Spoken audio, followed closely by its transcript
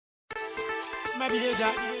maybe a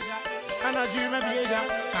jack. And I dream maybe a jack.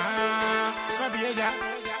 Maybe a jack.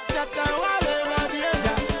 Shut the wall, maybe a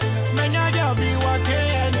jack. Man, you'll be walking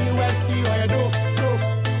and West where you do.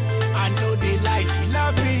 I know they lie, she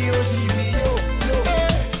love me, oh, she be yo.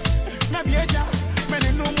 Maybe a jack. Man,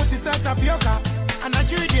 you know what is a tapioca. And I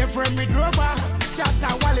dream dear friend me drover. Shut the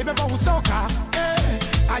wall, baby, who's soca.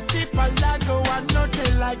 I keep a lago, I know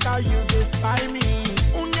they like how you despise me.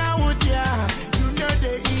 Unya wodia, you know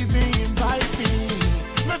they even invite me.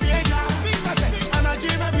 Maybe a guy, and I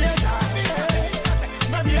dream maybe a guy.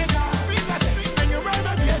 Maybe a guy, and you run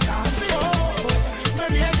maybe a guy.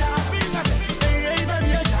 Maybe a guy,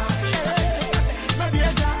 maybe a guy. Maybe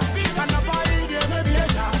a guy, and I buy it, maybe a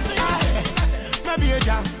guy. Maybe a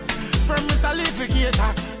guy, from Miss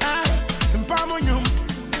Alificator, and Pamonum.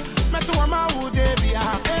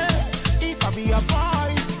 If I be a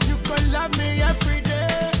boy, you could love me every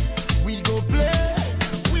day. We go play,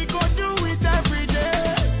 we go do it every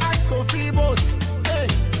day. Ask for Phoebos, hey,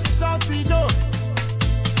 salty dope.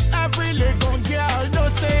 Every leg on girl, no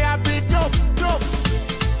say I be dope.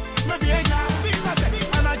 Maybe a guy,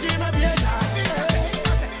 and I dream maybe a guy.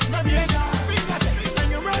 Maybe a guy, and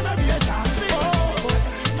you run maybe a guy.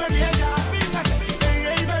 Maybe a guy,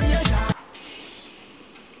 maybe a guy.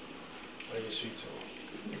 Very sweet.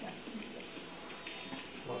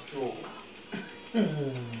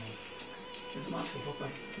 It's my favorite, but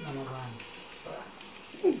it's not my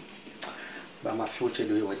one. But my future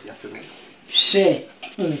do was your feeling. Share,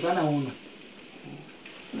 it's not a woman.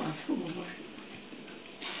 My favorite.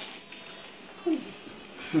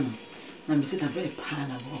 I'm sitting very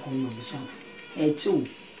pan of home of this one. A two.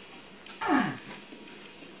 I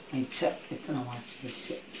check it's not watch it.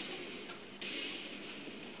 Check.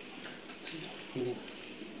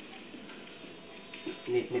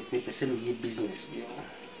 Me pese me business me o.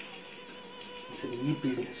 Se me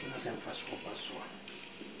business na se faso paso.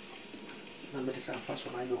 Na me se faso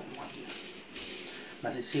na yo mo ade.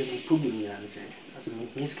 Na se me problem ya na se as me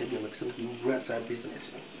hins ka bi me pese me brasa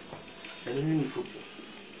business. E no ni problem.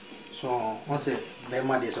 So once be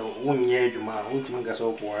ma de so wonye adwuma, wontimi ga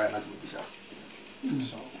so ko ra na se me bisa.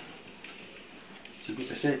 So si bi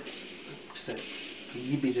pese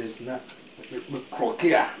yi business na me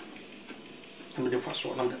krokea. I'm the first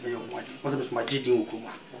one. I'm the young one. What's my jigging ukuma?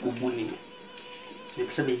 Ufuni. They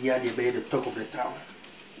say me here they the talk of the town.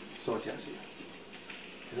 So what I say.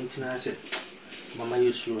 And it's I said, Mama,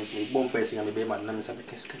 you slow me. Bomb person and me be man. I'm saying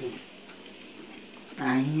kiss can you?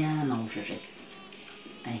 I hear no shit.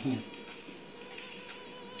 I hear.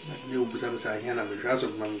 You be some say here na me ras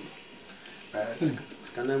of man.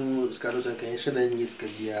 Scanner and can share any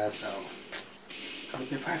scadia so. Can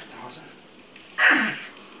be 5,000.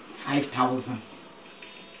 5,000.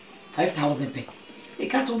 5,000 pay. The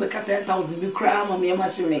cats will be 10,000. We cry, mommy,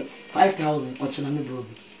 machine 5,000. What's your name,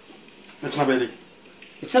 Broby? That's my baby.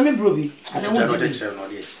 It's a me, Broby. I don't want to.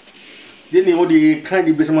 Didn't you the kind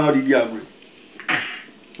of someone did you agree?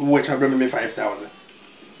 Watch I bring me 5,000.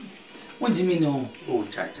 What do you mean, no? Oh,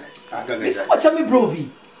 Jai. I got it. What's a me,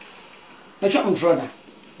 Broby? I try my brother.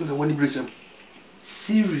 When you bring him.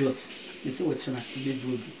 Serious. It's what's your name,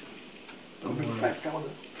 Broby.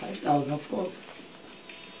 5,000. 5,000, of course.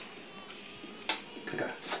 Kaka.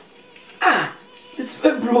 It's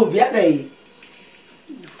for Broby, are they?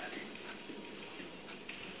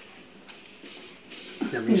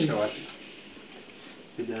 Let me show it.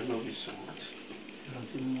 Baby, I love you so much. I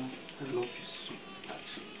love you more. I love you so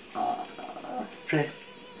much. Hey,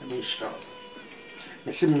 let me show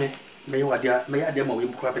it. May you adhere, may I dare my way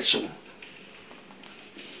to show.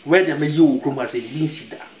 Where the may you come as a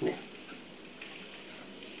visit?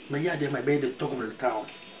 May I dare my bed to talk of the town.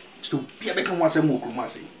 To be become once a more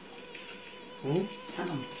Kumasi. Stand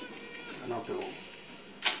up, I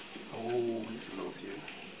always love you.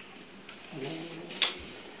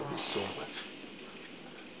 Love you so much.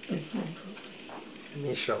 It's my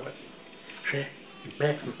Me show it.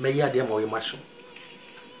 May I dare my mushroom.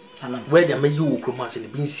 Where the may you come as in the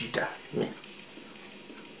bean cedar.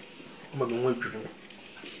 I'm going to me.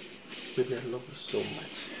 Baby, I love you so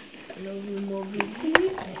much. I love you more, baby.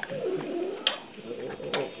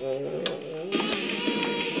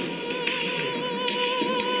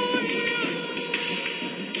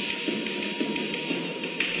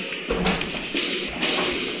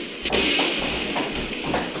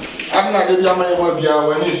 I'm not the young man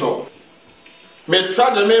when you saw. May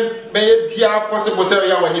try to make be a possible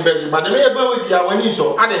area when you bet, but the may be when you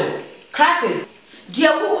saw. Adding, crashing.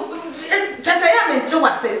 Dear, just I am into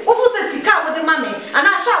what say. What was the cigar with the mammy? And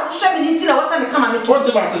I shall show me until I was coming to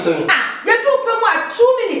 20 months. You do open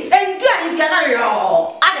 2 minutes and do I be an area.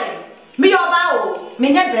 Adding, me or bow,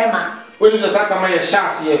 me never, when is a satama ya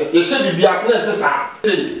shas here, you should be as net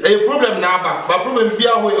a problem now, but problem be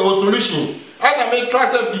a solution. And I may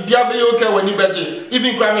trust be okay when you budget,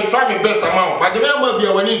 even when I try my best amount, but the man will be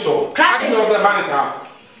a winning so. Trust me, the banner.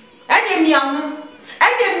 I gave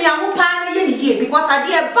me a who pan in here because I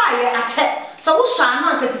did buy a check. So, shall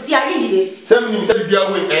not see a year. Some said be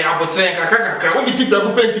away, a abotank, a caca, only tip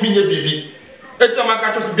a paint to me, baby. It's a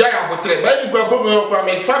matter of be a abotank, but if you are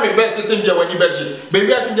probably try my best to think when you budget.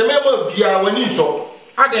 Baby, I see the member be a winning so.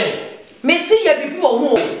 Ade. Messi, before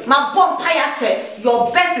home, my bomb payache,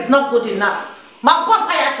 your best is not good enough. My bomb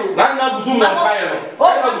payache. Not zoom on fire.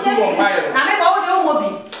 Oh, zoom on fire. Now, maybe all the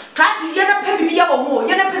old try to get a baby or more.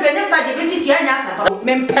 You're not paying inside the visit.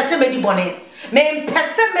 Men pessimity bonnet. Men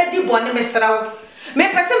pessimity bonnet, Mr.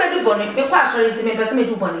 Men pessimity bonnet. Me pass into me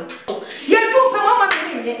pessimity bonnet. You do come on,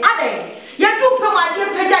 Ade. You do come on, you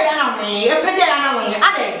Pedayana way, a Pedayana way,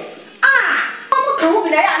 Ade. Ah, come over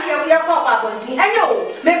there. We are Papa Bonty. I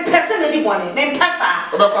know. Men pessimity bonnet. Men pessa.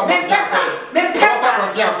 Men pessa. Men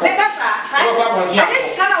pessa. Men pessa. I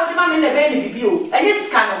just scan out the man in the baby view. And this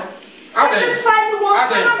scan. Satisfy the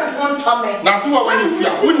one Tommy. Now, so when you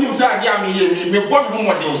wouldn't say, I mean, me born home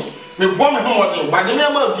what me born home, but the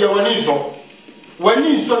member be a one is so. When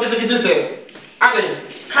you saw get to say, I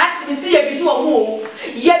catch me see if you do a move,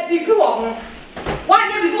 yet people are why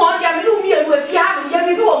you go on your room here with Yam, yet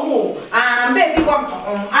people are move, and maybe come to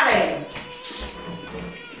home. I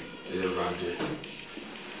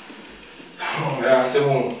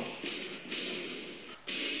say,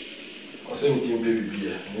 Seventeen baby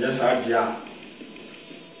beer. Yes, I dear.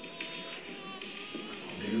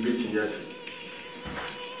 Baby beating, yes.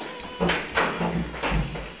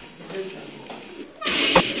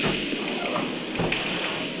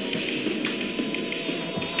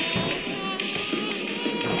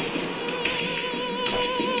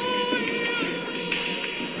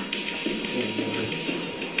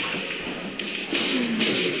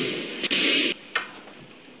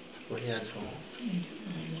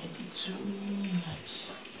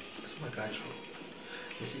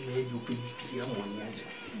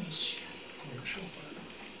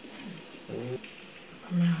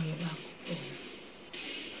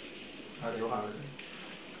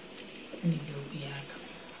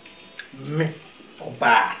 Me,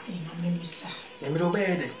 Oba. Me do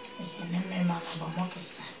bed.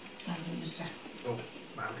 Oh,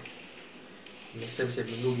 mammy. Me said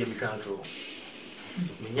me no me can't draw.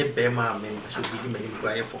 Me nye bema me so be me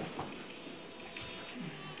cry for.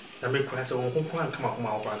 I make cry so on come out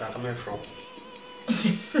come from.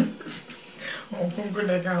 Oh, come go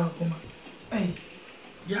there come. Hey.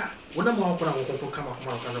 Yeah, when I'm out come out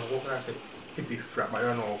and walk I say it be frat by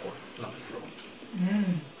no not from.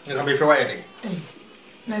 You can be for wedding.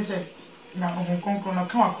 I said, now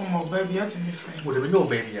come on, baby, that's me friend. Would have no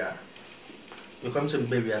baby. You come to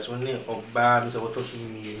baby as one name of bad, so what to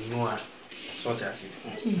me, no, so as you.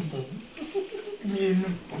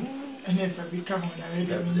 And if I become one, I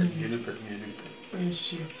really look at me.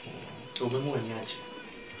 Sure. So, more than that,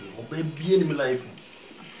 you baby in my life.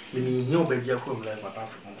 Meaning, your baby, I come like my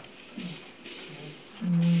bathroom.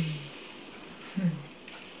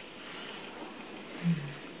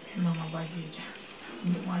 Mama Badia,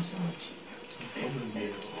 you want so much.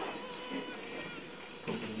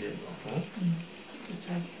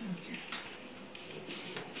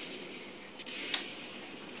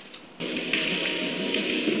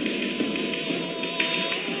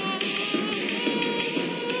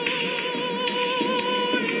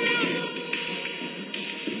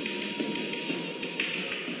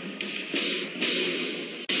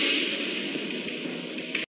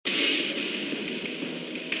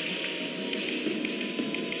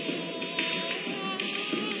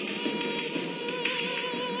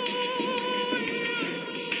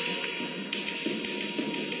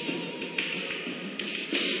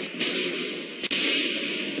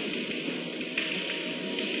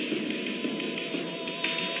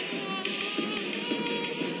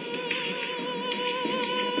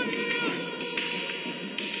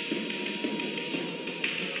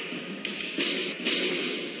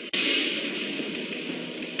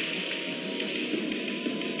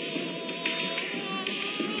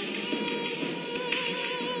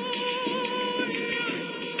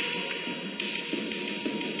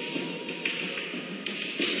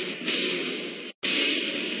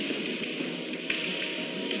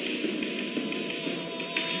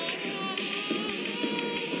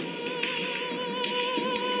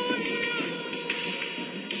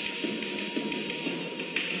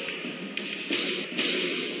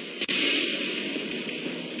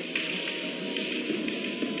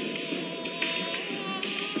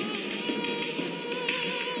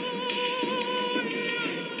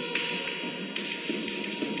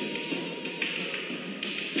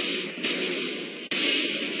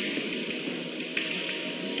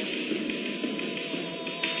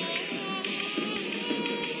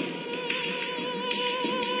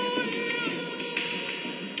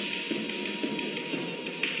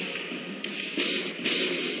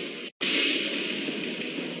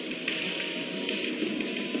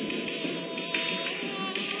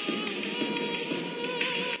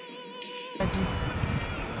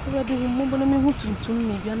 Already remember me who to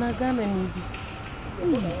me, Ghana maybe.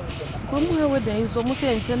 Come here with the is almost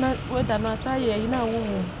a whether not I, you know.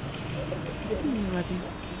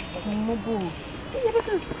 Mobile. You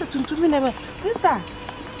can to me never.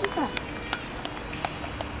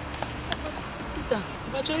 Sister,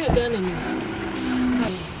 but you're Ghanaian.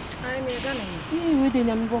 I'm a Ghanaian. You wouldn't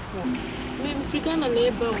have before. Maybe African and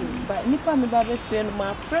neighbor, but Nipa me baby and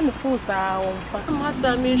my friend force are on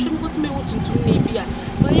Master, me she was me to me beer.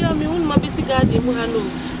 But you are me on my basic guardian who I know.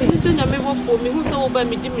 And you send a member for me who's all by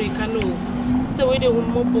me dimly canoe. Sister, wait a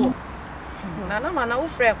mobile. Nana, man, I will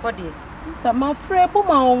free a coddy. Sister, my friend, put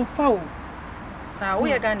my own foul. Sir,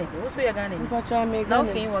 we are Ghana. Also, you're Ghana. But I make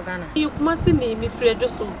nothing you are Ghana. You must see me, Fred,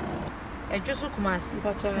 just so. A Jusu Kumasi.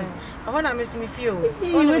 I want to miss me feel.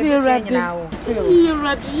 Only you're ready now. You're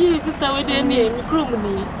ready, sister, with any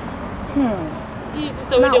crummy. Yes,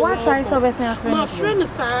 sister, what try so best now? My friend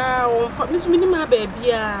is Miss Minima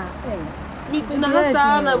baby. Me didn't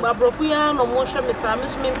have a brofian or motion,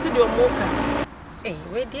 Miss Minty or Mocha. Eh,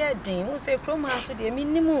 where dear Dane, who say Chroma should be a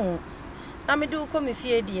minimum. I may do come if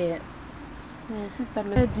you dear. Sister,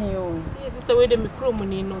 yes, sister, with the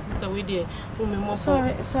micromony, no sister, with the woman.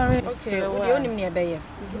 Sorry. Okay, well, you only near Bayer.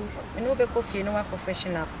 I know the coffee, no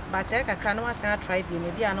professional, but I can no one try be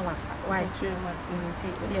maybe I know why.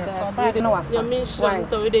 Your mention,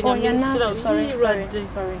 sister, with the sorry,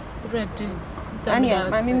 ready.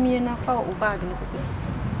 I mean, me enough for bag.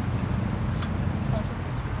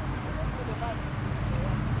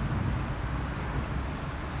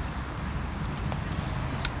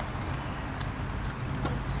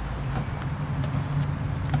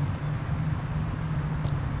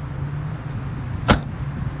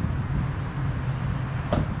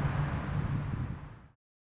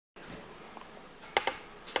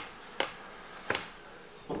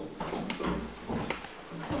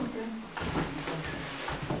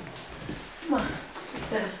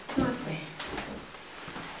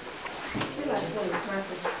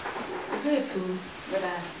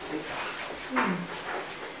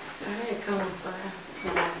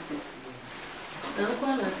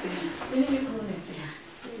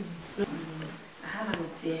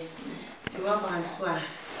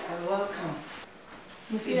 Welcome.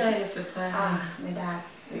 You feel I have a Me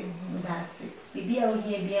that's it. Bibi a we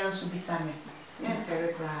here be answer be same. Yeah,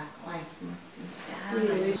 very glad. Why?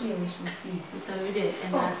 Mr. Wide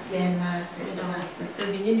and I said, sister,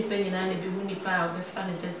 be independent and be winning power, be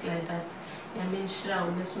funny just like that. I mean,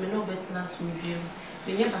 shroud, Miss Mino Betnas with you.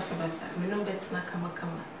 We never sabasa, Mino Betsna Kama.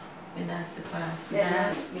 And that's the pass.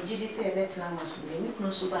 Yeah, we did say let's not much. We no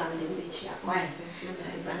so bad in the beach. Why?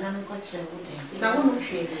 And I'm quite sure we now won't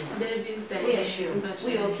trade. There is that we are sure.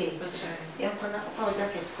 We okay. But you're going to follow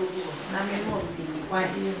jackets go. I'm in more with you. Why?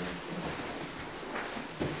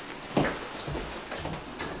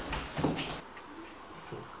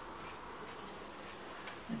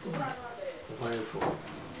 Wonderful.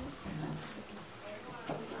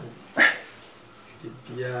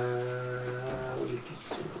 Yeah,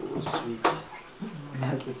 so sweet.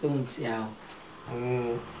 That's its own tear.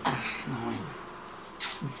 No.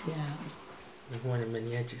 Tear. I want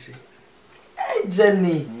many edges.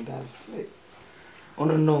 Jenny, that's it. Oh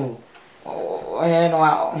no. Oh, I know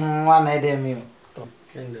one idea. Me. Oh,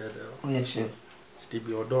 yes, sure. Still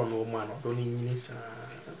be or don't know man, or don't need this.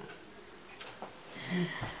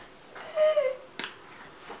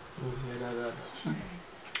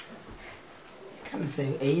 Can I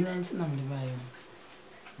say, ain't it? No,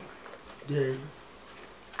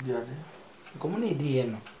 Yeah. Come on,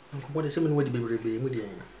 dear. What is someone with the baby with you?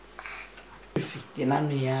 The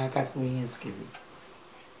Namia Castle skill.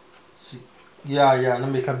 Yeah, no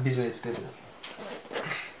make a business.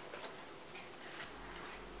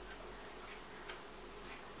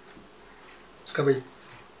 Scabby.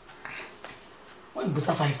 One bus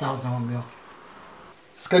of 5,000 on you.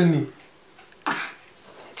 Scan me.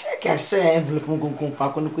 Check a share envelope on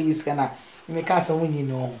Falcon scanner. You make us a win, you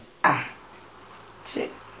know. Check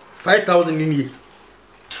 5,000 in ye.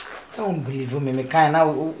 Don't believe me, kind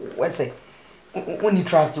now. What's it? Only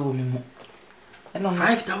trust the woman.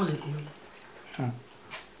 5,000 in me.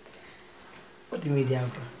 What do you mean, the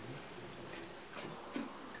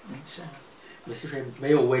May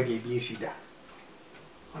your wedding be that.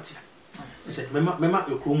 What's it? Remember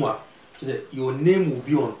your chroma. Your name will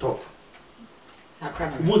be on top.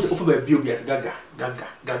 Once offer by Bill as Gaga.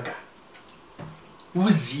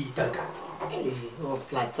 Woozy Gaga. Oh,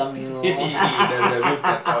 flat tummy.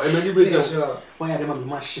 Why are they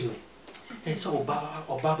machine? And so,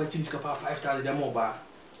 Baba Tins Capa 5,000 them over.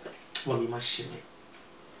 One machine.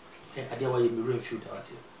 I dare why you be refuted out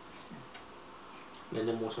here. Then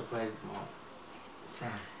the more surprised more.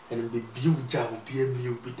 and be built job be a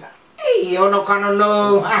meal bitter. Hey, you no can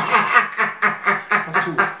know.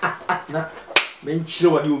 Now, men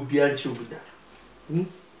chill what you be and chill bitter.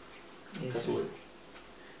 Yes,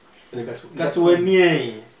 got to a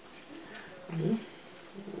near.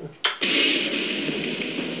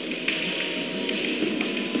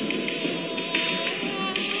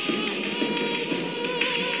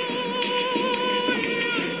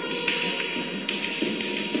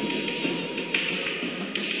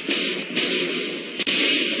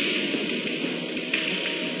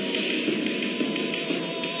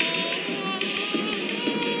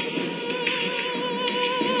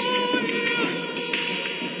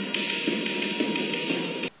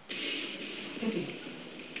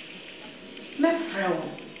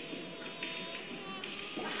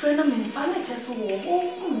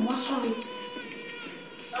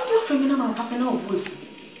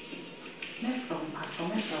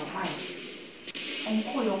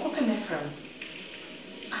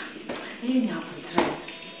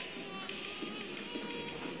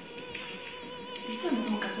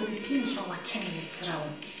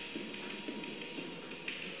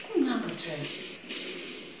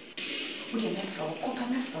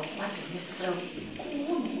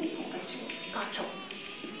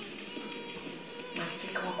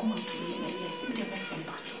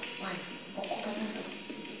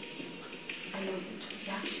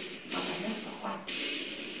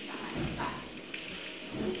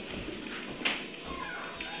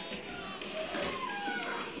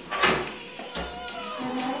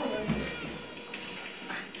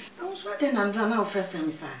 Then I'm run out of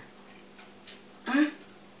friends, sir. Huh?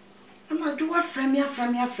 I'm not do a frame ya.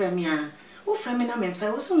 Who frame in a man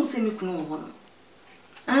fell, so say me no one.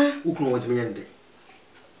 Ah, Who can want me end?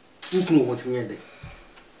 Who can want me end?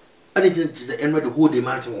 I didn't just end the whole day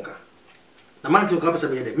mountain walker. The mountain comes a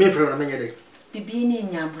minute, me for a minute. Be being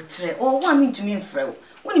in your butcher, or want me to mean frail.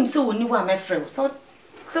 When him so only one my frail, so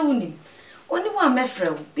only one my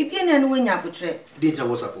frail. Be being and win your butcher. Data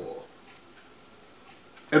was up all.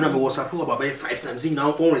 And I was up about 5 times in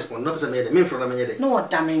now, all respond, not as a maid, me for a minute. No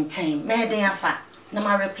damning chain, may they have fat. No,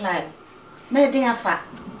 my reply. May they have fat.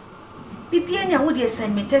 Be being would you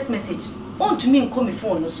send me text message? On to me and call me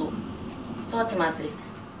phone or so. So what am I say?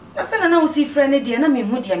 I said, I know see friend, dear, and I mean,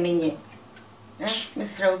 would you mean ye?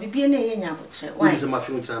 Miss Rowe, be being a young butcher. Why is my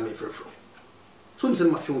future made for? So is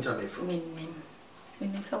my future made for me.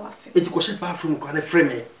 So it's a question bathroom, can I frame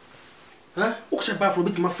me? Huh? What's a bathroom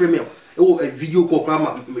with my frame? Oh, a video call,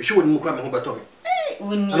 Grandma, sure, you grab my home to me.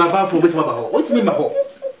 And a bathroom with my home. What's me, my home?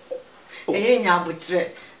 A young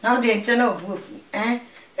butcher. Now the internal booth, eh?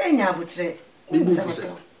 A young butcher. When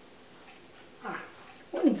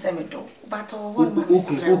him semido, but all one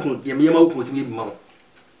open, the mere open with me, mamma.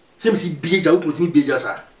 Seems he be out with me, be just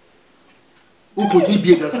her. Who could he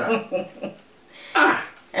be just her? Ah,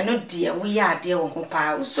 and no dear, we are dear Uncle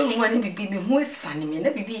Pa, so when he be me who is sunny me,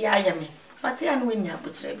 never be I am. But I know when you have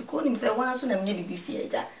betrayed, because himself once and maybe be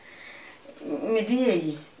feared. Me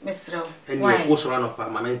dear, Mr. And why also run up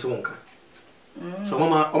my man tonka. So,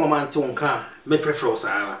 Mamma, oh, my tonka, me prefer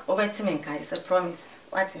Sarah. Over to me, is a promise.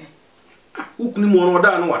 What? Who can more or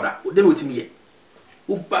down water? Then with me.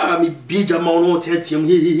 Who bar me be Jamon or Tetium,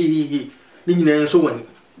 he, so one.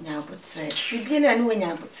 Now, but say, we begin and when you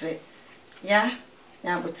have betrayed. Yeah,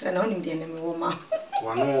 now, but I know him, the enemy woman.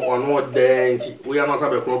 One more dainty. We are not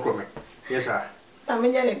have a program. Yes, sir. I'm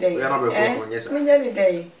in any day. We are not a program. Yes, any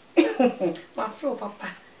day. My floor, papa.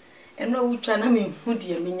 And no, we try to mean who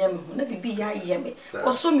dear me, never be I hear me.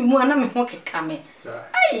 Or so me more, and I'm a hockey coming.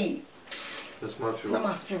 Aye. That's my feel. I'm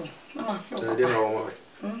a feel. I didn't know.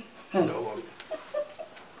 No.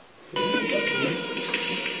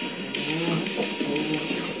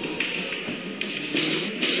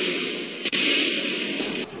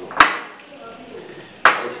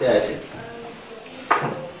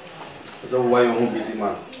 So why you busy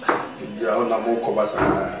man? You are not more covers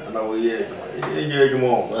and I will hear you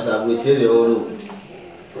more. What's up with you?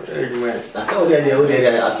 That's all the old day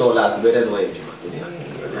I told us better than way.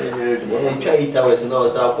 Try it out as now,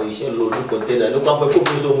 so you should load the container. Look up a cook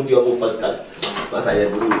with your first cut. As I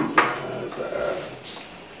have.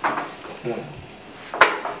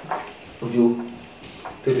 Would you?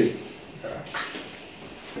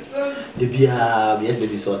 The beer, yes,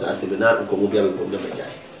 baby sauce as a banana and come over with the Majai.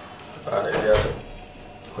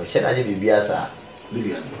 I said, I didn't be as a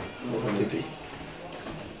million.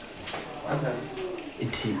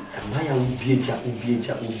 It's a Maya will be a chap, will be a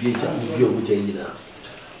chap, will be a chap, will be a Mujahina.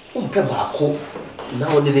 Pebako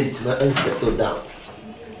now let it and settle down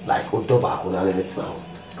like Odobako now let it now.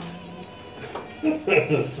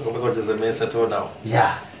 So what does a man settle down?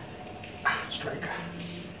 Yeah. Striker.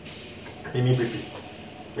 me baby.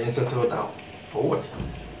 Me settle down. For what?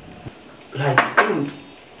 Like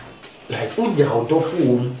unya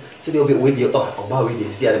odofu say dey we dey oba we dey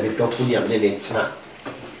see am me dofu ni am ne tina.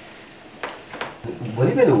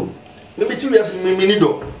 Boni be no. Maybe 2 years me need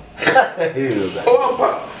do. Oh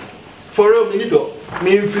papa. For real me need do.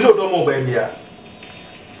 Me feel do mo ba bia.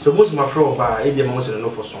 So most my friend ba e bia mo se no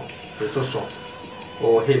for son. To son.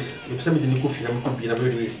 Or hips. If say me dey coffee na me could be na me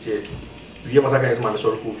dey stay. We must guys man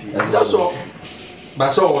so coffee. That's all. But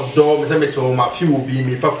so do me say me to my few will be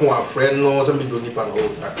me fa fun a friend no say me do nipa no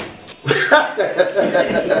that.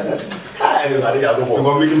 Everybody have to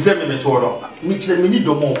go. Me say me to no. Me say me need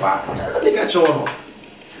do more pa. Make a show no.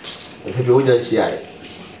 Pepe onya nsia.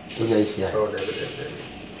 Onya nsia. Oh,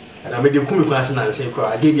 there. Na me dey kumi kwa se na nsen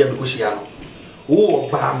kwa. Ade bia me ko hia no. Wo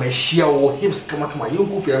ba me hia wo hips kama you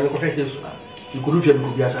go fi na me ko hips na. You could do fi me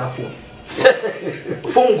ko bia sa phone.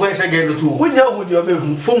 Phone kwa shagelo tu. Wonya hudi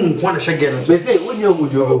obehu. Phone kwa shagelo tu. Me say wonya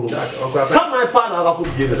hudi obehu. Some my partner ga ko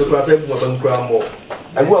bi so kwa say mo tan kwa mo.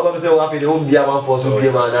 Abu aba say wa fi de hom bia man for so bi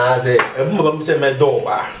ma na say. Abu aba say me do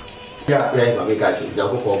ba. Yeah, ba me ka chi.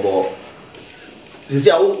 Yakopon bo. Sisi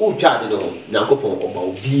a wo twa de no. Yakopon oba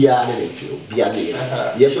obia na fi obia ne.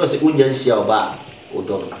 Ye sure say wonya nhia oba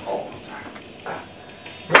odo no.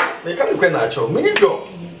 Me ka me na cho. Me ni do.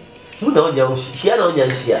 Mu na onya nhia na onya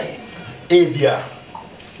nhia e. Ebia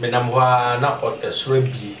me namwa na esro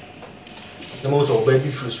bi na mo so ba bi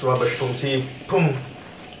frustro ba from say pum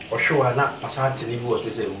o hwa na Asante ni bi was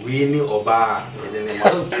say we ni oba me de ne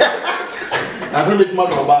ma na so bit ma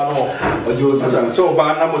oba no ojo so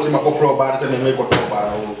oba na mo say makofro oba na say me ko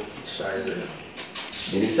oba no shaize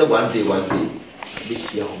me say one day be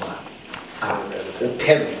share oba o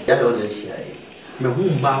pem ya do na share me hu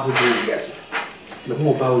ba ho do yes me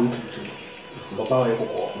hu oba o tutu oba wo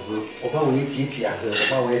ekoko oba wo yiti ahwe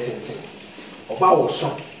oba wo yetintin oba wo so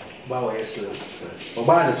oba wo yesle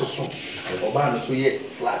oba ne to so oba ne to ye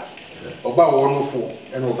flat oba wo no fo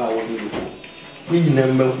ena oba wo do fo ni nyina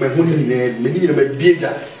me hu ni nyina me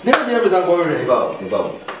bieja ne nyina me za go re ba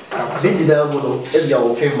ni nyina mo no e bia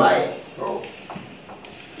wo fin mai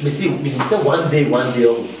me say one day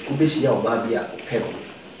o ku be shia oba bia pen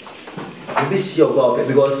be shia oba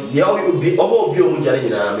because the all be oba obi o mu jare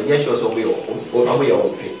nyina me dey sure so we o we o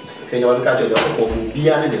fin kenya wa ka jojo ko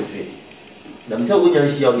bia ne fin na me say wo nya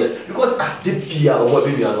shia obi because the bia oba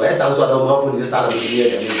be bia no e san so ada oba fo ni sa na me bia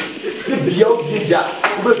dem the bia obi ja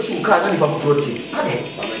oba chu ka na ni papa protein ade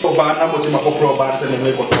oba na mo se makofro oba se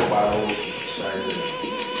me ko oba no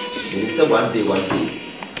me say one day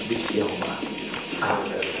be shia oba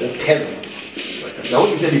o pen na wo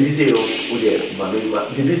say the say o dey ma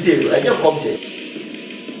the say I just come say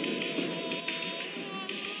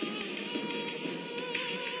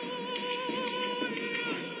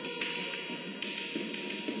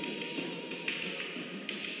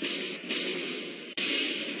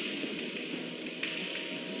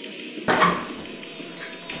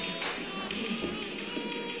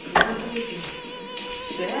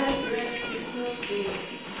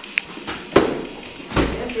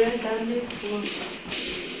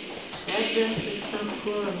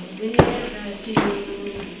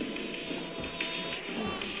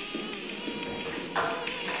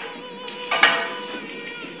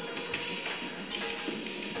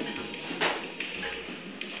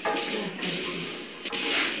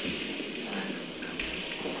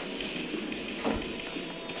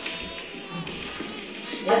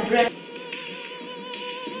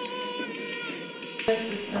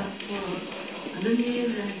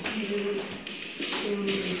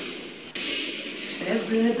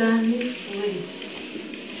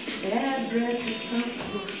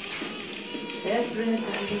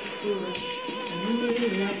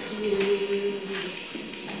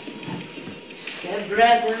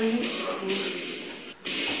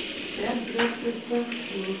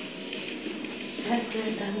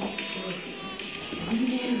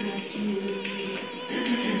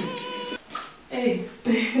Hey,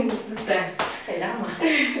 sister. Hey, Lama.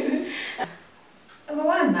 I'm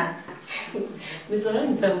one that. Miss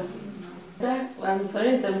Orentham. I'm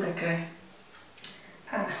sorry, Tam Kakra.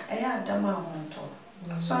 Ah, I had a man.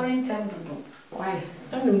 Sorry, in time to do. Why?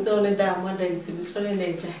 I'm only down one day to be sorry,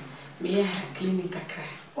 nature. Me a clinic Kakra.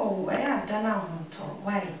 Oh, I had done a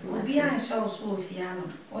why? We'll be on show so piano.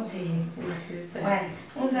 What's he? Why?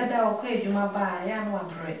 Once I doubt, quite you my bar, I am one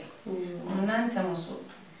break. Nantam so.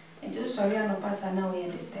 And just sorry, I no pass an hour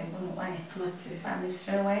this time. Why? I'm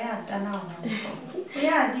Mr. Why I done now.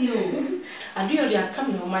 Yeah, do. I do your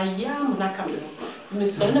coming on my yam, not coming. To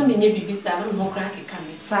Miss Fenner, me never be silent, no cracky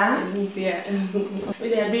coming. Son, dear.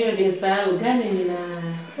 With a beard is out,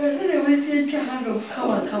 Ghanaian. We say piano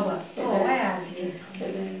kawa. Oh, why are they?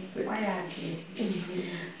 Why are they?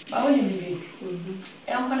 But when you be,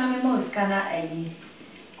 I'm gonna most can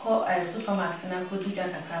call a supermarket and I could do that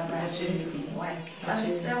a crab. Why? I'm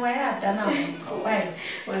sure why I don't know. Why?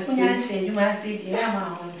 When I say you must say, dear,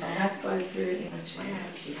 my own, that's quite very much. Why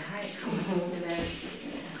are they? Hi, come home.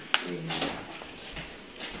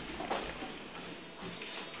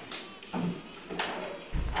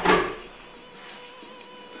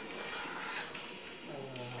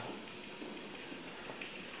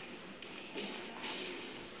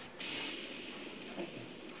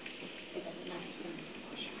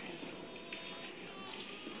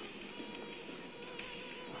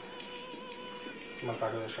 My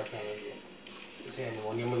car is shopping again. Say, and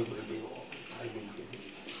one year will be or I'll be looking.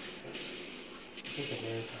 I think I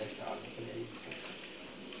gave 5,000 for the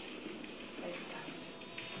 5,000.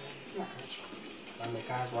 It's not much. And the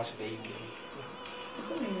cars wash the evening.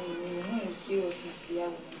 So many seriousness be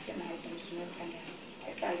out and I some small finance.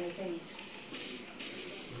 5,000 cents.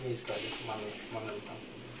 Miss Carly, Mamma,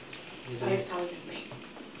 5,000.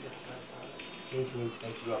 Means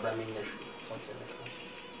that you are running the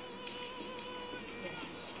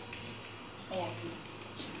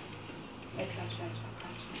I transfer to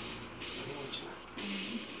account.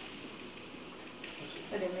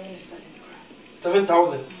 But the main is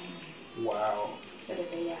 7,000. Wow. So the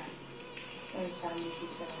day, when some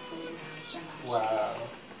wow.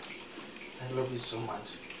 I love you so much.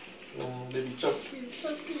 Oh, baby, chop, please.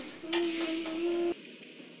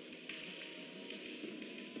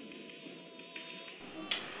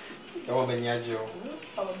 Come on, Benyajo.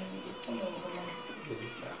 Baby,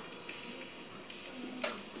 sir.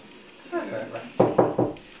 Right.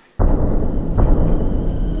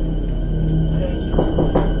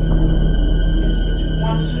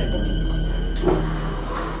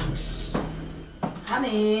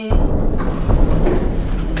 Honey.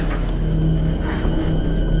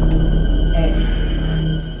 Hey.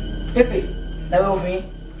 Pepe, that over me.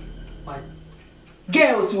 Why?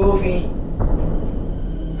 Girls over me.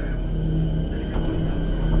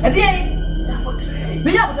 Hey.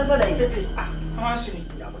 Me ya buta sada Pepe. How much me?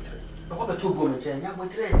 Ya buta. No what to go me chen, ya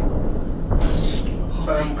buta. Oh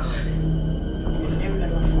my God.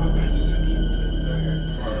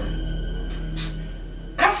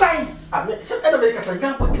 Kasai. Ah, me se era bem kasai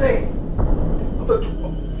ya buta. Opa tu.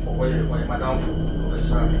 Oye, madam fu.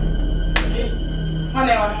 Obesra me.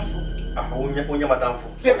 Mane madam fu. Ah, onya madam fu.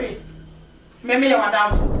 Pepe. Me ya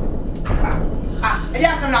madam fu. Edi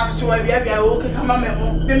asem na so wa bia o ke kama me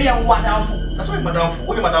ho. Me ya madam fu. That's why madam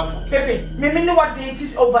fu. Onya madam fu. Pepe, me know what date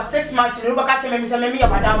is over 6 months. You baka tell me say me ya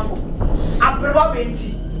madam fu. Abrewa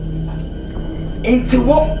benti. Enti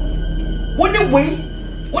wo. Woni we.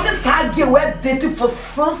 Woni sage we date for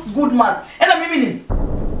 6 good months. And I mean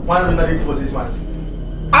one na date for 6 months.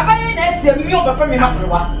 Abaye na ese mi obefa me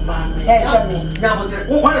mabrewa. Eh, show me. Nya botre.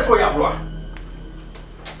 One is for ya bro.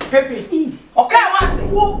 Pepe. Okay, want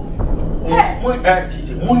it. Mo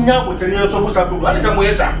titi. Mo nya botre ni so busa pro. Ade ta mo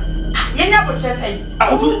yesa. Yenya bo hwe sei.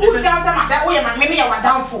 Who tell say madam we man me ya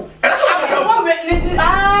madam fu. What we need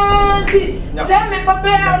auntie. Say me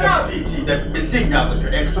papa now. Titi, the bisi nya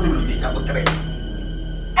botre. E so be nya botre.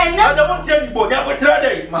 And now I want to tell you boy nya botre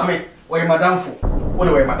dey. Mama, we madam fu. What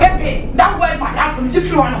we madam? Pepe, that word madam fu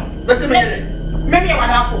different one. Let's say me ya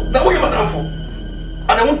madam fu. Na we madam fu.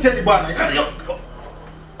 And I want to tell you boy, I can't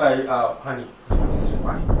honey.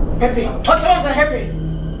 Why? Pepe, what's wrong with Pepe?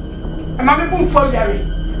 And mommy boom for you.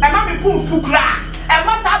 And mommy boom fukra. And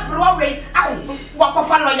must have brought away. I walk off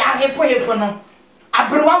a lawyer, hepo no. I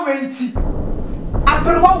brought away. I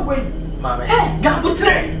brought away. Mamma,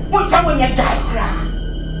 Gabutre. What's up when you die?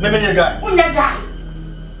 Maybe guy. When you die.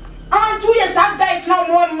 2 years old guys now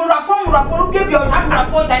more Murafon, give your son a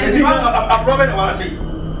photo. Is it a problem? I want to see.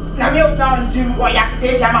 Now you're down to what you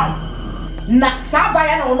can na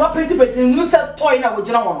sabaya na ono penti mu se toy na wo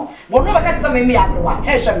gina wono wo no baka tsa me abrewa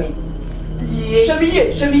he hwe me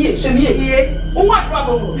shemiye wo abrewa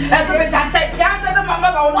bo e ko be chancha pia tata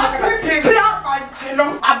mama ba wo no pia anti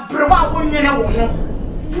no abrewa wo nwene wo ho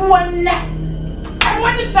wonne I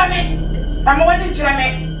want to tell me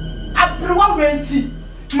abrewa wo anti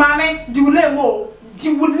mame di wulemu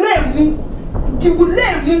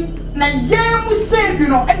na yemu sebi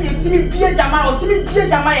no e yetimi bie jama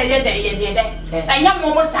ye de enya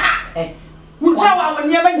mo sa wuja wa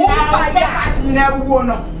woni e ba nyina ba pass nyina wuo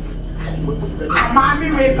no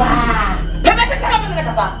amami we ba pepe sala me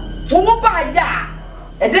kasa wo ba ya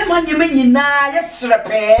e dem ha nyema nyina ye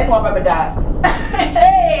srepe no ba beda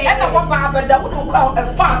e na wo ba beda wo no kwa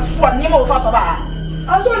fast so nyema wo fast ba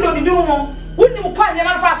aso ndo di du mo Wouldn't you point them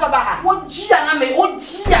on fast about her? What Gia me? What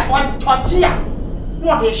Gia? What Gia?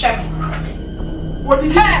 What they share me? What did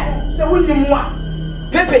you say? When you want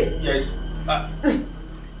Pepe? Yes.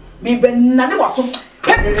 Me ben none was so.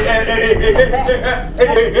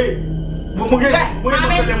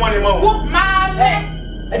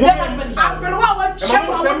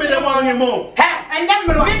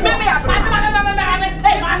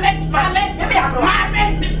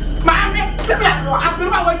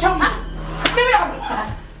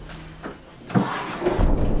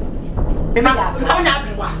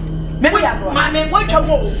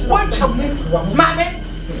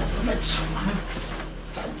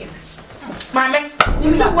 Mammy,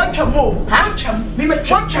 you said what you move, how chum, me my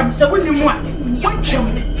chum, so when you want what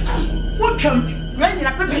chum, when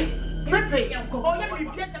you're prepared, oh, let me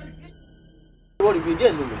get what if you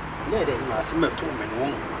did, let it last me 2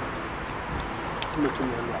 men. It's me 2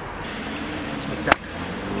 men. It's me Jack.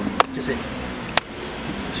 She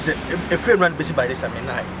said, a friend ran busy by this. I mean,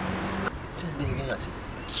 I tell me, I said,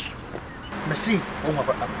 Messi, oh, my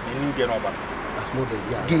brother, and you get over. That's more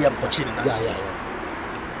than gay and watching.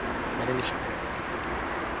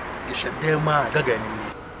 It's a damn Gaga in me.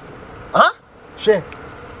 Huh? She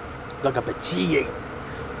Gaga Pechi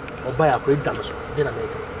or buy a great dinosaur, then I make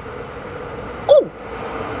it. Oh,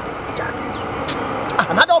 Jack.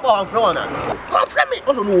 Another about Florana. Go from me,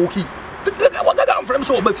 also no key. What I got from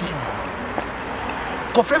so Buffy.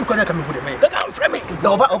 Go from Connect coming with me. Gaga from me.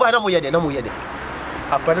 No, but no more yet, no more yet.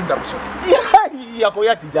 I got a dinosaur. Yeah,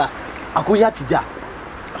 Akoyatija. Akoyatija.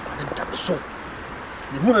 I got a dinosaur.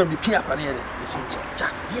 The woman be Pia Panier is in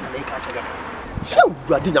Jack, didn't make a check. So,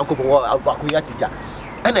 I didn't go about Kuyatija.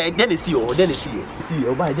 And I didn't see you, then see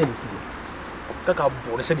you, by then see you. Kaka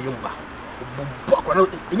born, said Yumba.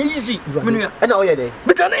 Easy, and all your day.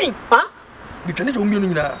 Beginning, huh? Beginning to mean,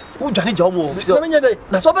 who Johnny Jomo,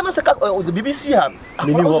 Nasovana or the BBC have. I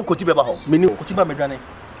mean, what could you be about? Minu, Kotiba Megane.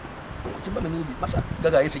 Kotiba Menu, Massa,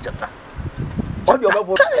 Gaga is a jata.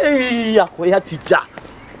 Hey, Kuyatija.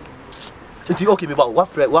 So okay, about what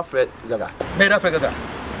Fred Gaga? Made up Gaga.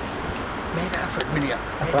 Made up Fred Minia.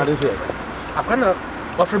 I can't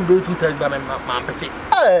what from go 2 times by my mom.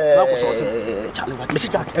 Charlie, Mr.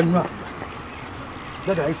 Jack and Rock.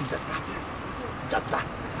 Gaga is it. Jata.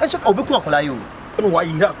 I said, oh, because I you. And why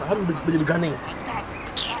you have 100 Ghanaian?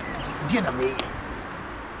 Dear me.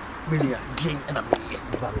 Minia, Jane and a me.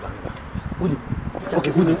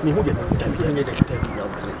 Okay, who did me?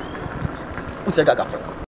 Who said Gaga?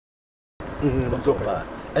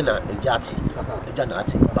 And a yati, a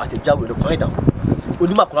janati, but a jar with a coin down.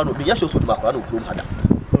 Only Macron, be yes, also Macron, who had.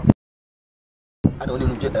 I don't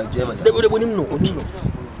know Germany. They would know.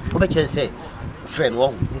 What can say? Friend,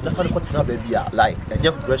 one, the funny cotton baby, like a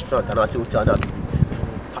young restaurant, and I say, turn out.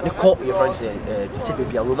 And they call your friends to say,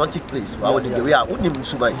 baby, a romantic place. Why would they are only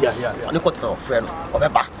so much? And they cotton friend or a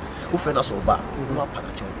bar, who friend us over, no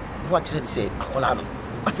panacho. What did say? A colano.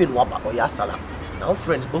 I feel wapa or yasala. Now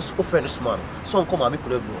friends, also friends man. Some come and make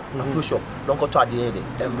a flow shop, don't go to the end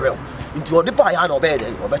and bro. Into your depot or bed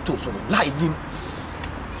or better so lightning.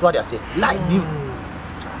 So what I say, lightning.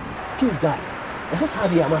 Please die. That's how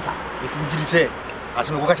the Amasa. It would say,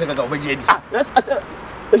 as we watch another way.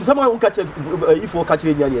 And someone will catch if you catch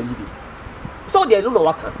any lady. So they don't know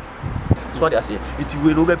what can. So what I say, it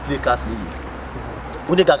will over play cast.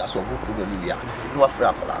 When the Gaga so good, no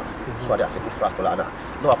fracola. So what I say, fracola.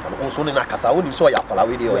 No, also in a casa, only saw Yakola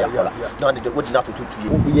with you. Now they would not to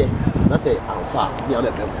you. That's it. I'm far.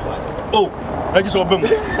 Oh, I just open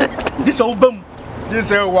this open.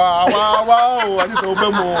 This is wow, I just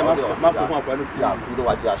open more. You know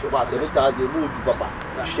what? I said, it has a mood to Papa.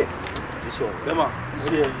 Shit. This one. Emma,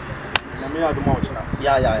 yeah.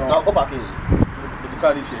 Now go back in. The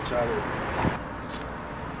car is here, Charlie.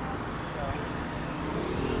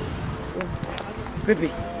 Baby,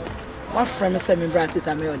 what friend is sending branches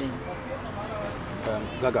at me?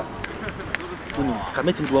 Gaga. I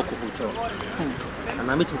met him to work at hotel. And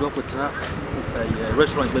I met him to work at a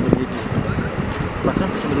restaurant when we did. But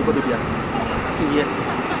I'm saying, baby, I say, yeah,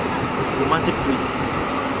 romantic place.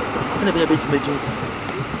 Send a baby to make you.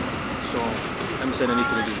 So I'm saying, I need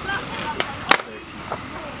 3 days.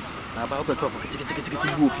 About the top,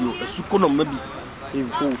 ticket move you, a succono maybe in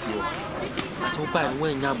both you. I told by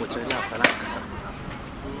when you're but I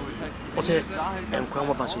I said, and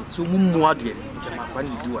Cromwell Bassy, so more dear,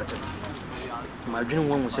 when you do it. My dream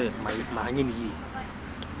one will say, my name ye.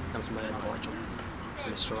 That's my watch. So,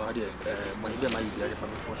 Mr. Adia, when you might be from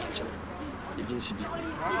the fortune. It didn't see you.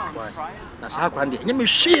 That's how grand the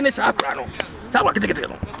machine is our crown. That's what I get.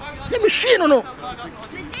 The machine, no.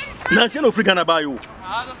 Nancy no Frigana by you.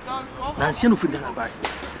 Nancy no Frigana by.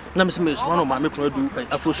 na me se one of my make do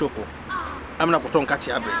afro shop am na koton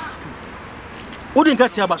kati abre wo din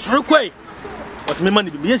kati aba sori kwai was me man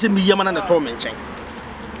bi ye se mi yama na to me nchen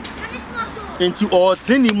enti o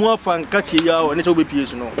training mu afa nkati ya o ne se obepie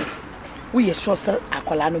so no we ye so sir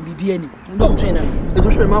akola no bibia ni no train na e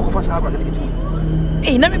do so me akofa sa akwa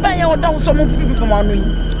kiti na me ba ya o down so mo fifi from anu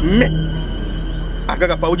yi me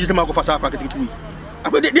agaga pa oji se ma akofa sa akwa kiti wi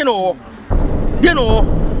akwa de no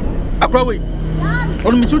akwa we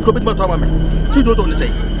on mi suit ko bit ma to ama me si do to ne say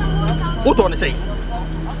o to ne say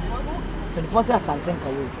the first Asante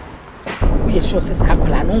kayo we ye sure say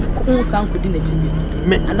akola no ko san ko di na chibi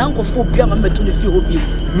me ananko fo bia ma meto ne fi obi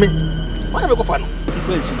me wana me ko fa no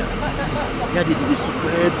ko ensida ya de si ko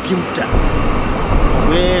bimta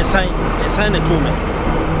we sign na to me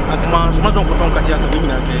akama so ma zon ko ton katia ka be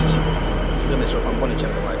nyina ka ensi to me so fa mbone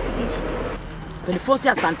chere wa ensi the first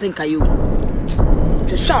Asante kayo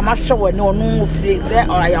je sha ma hwe we no no free say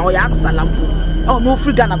o ya salampo o no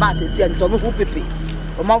free Ghana ba se se so me ho pepe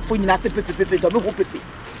o ma fo nyina se pepe do me ho pepe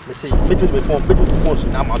me say me to be phone so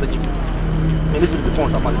na ma za chipu me to be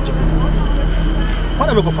phone so ma za chipu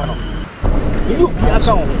wana me ko fa no you be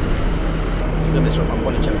account to me so fa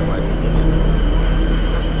mbone chere wa ensi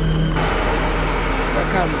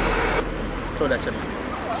account to that channel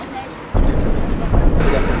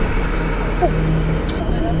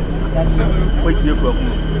wait you for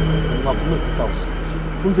ma kuma ta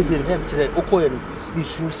kun se dire hem tire o ko yen bi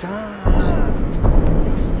su sa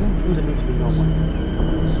kun se miti no mo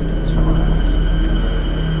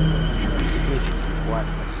yes what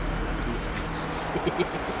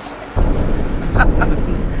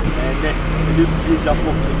and then you be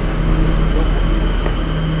jafo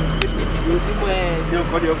eu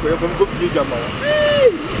como que jama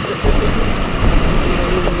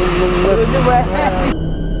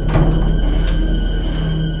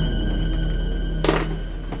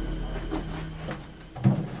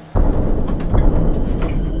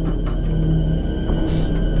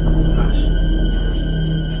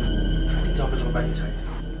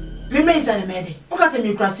inside me o say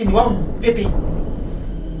me krasi ni wa pepe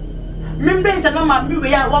me brain say no ma me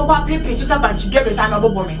we ya wa pepe so say banchi gebe say na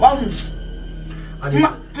bobo me wa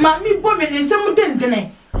ma mi bo me ne sem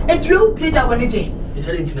dendene etu e upie da woni je e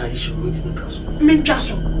tell ntina issue we ntina kraso me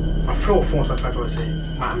ntwaso afro of phone so ka to say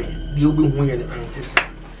ma me bi obi hu ye ne antese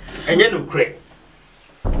enye no kre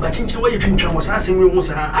ba chinchin wa ye twintwan wo sa asem we hu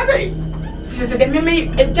sara adai sisi de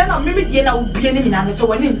mimi ejana mimi die na ubie ni nyina se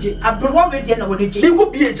woni nje abrwa we die na woni je ni ko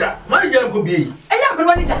bie ja ma je ko bie eya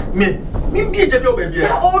abrwa ni ja me bie ja bi o be bie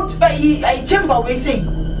sa old ai chamber we say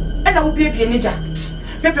e na ubie bie ni ja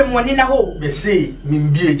pepe mo ni na ho me say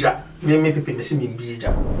min bie ja me pepe me say min bie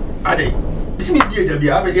ja ade me say min bie ja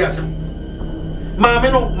bia abedi asem ma me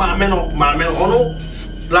no ono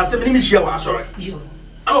last time ni share wa sorry yo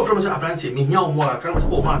ano from say abrantie me hia o mo akra me say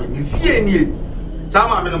o ma me fie nie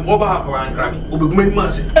sama me no boba ha kwa ankra me obeguma ni ma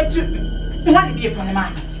se etu wani bie pon ma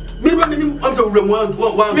me ba me ni am say wura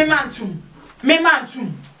one me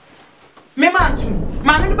mantum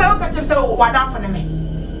ma me ba ka chem say wadan fo ne me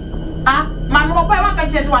ah ma me ba wa ka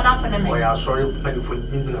chem say wadan fo ne me o ya sorry pani fo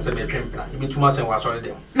ni na say me twempra e bi tuma say wa sorry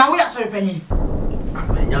dem na we ya sorry panyin ah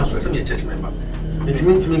me nya sorry say me church member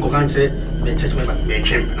intimi ko kan che me church member me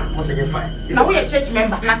twempra mo say fine na we church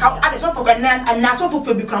member na ka ade so for na so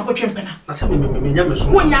for bi kran ko twempra na say me nya me so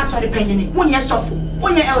mo nya sorry panyin mo nya sofo mo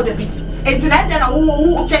nya elder bi entina de na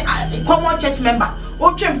wo common church member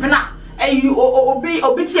o twempra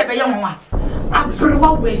obi tie be ye ho a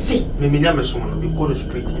abrwa we say me nya me so no be go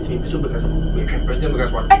straight intimi so because me twempra dem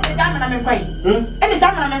because what e da na me kwai e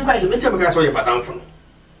da na me kwai me tie because so ye badam fo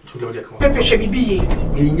pepe she bibi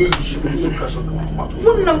enye issue e person come out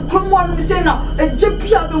munam kromo no say na eje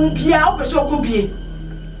bia be hu bia o be so ko bie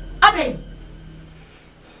adai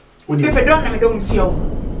pepe don na me don tie o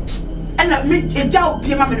ena me eja o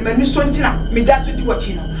bie ma me no so ntina me da so di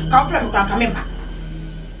wachi no ka o frem kan ka me ma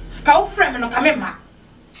ka o frem no ka me ma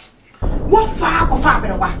wo fa ko fa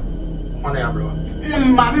be wa ona ya bro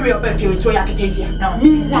ma me we oba fi o to ya ketesia na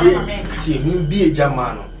mi wa na me ti mi bie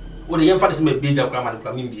jama no o de yemfa de se me bie ja kra ma de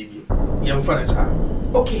kra mi bie yemfa de sa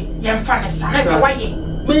okay yemfa ne sa na se wa ye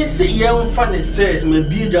me se yemfa ne se me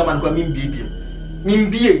bie jama kra mi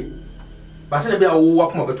bie ba se de bia wo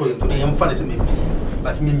akoma beto yento de yemfa de se me bie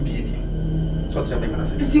but mi bie so tell me kana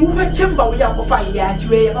se ti wo chamber we ya ko fa ye anti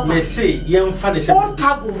we ya me se yemfa de se all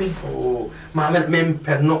cargo me oh ma me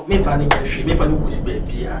perno me fa ne hwe me fa ne kusi be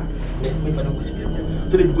bia me fa ne kusi be bia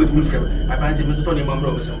to de because me frame apparently me to ne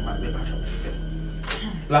mamro be se ma me ba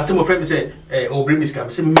last time my friend said oh bring me scam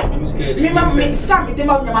say me scared me ma me scam de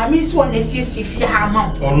ma nyama me so na siesie fie ha ma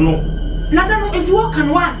oh no na no enti wo kan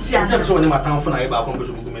wa antia say so ne matan fo na e ba kon be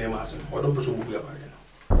so gugu me don't push you about it.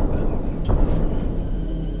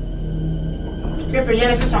 Pepe, you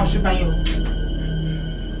need to sound super you.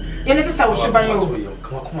 You need to sound super you.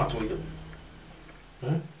 Come on to you.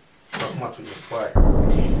 Come on to you. Why?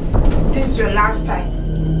 This is your last time.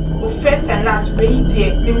 First and last, wait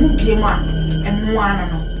there. You won't be one and one.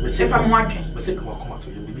 If I'm watching, but say come on to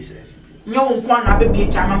you. Baby says. No one, I will be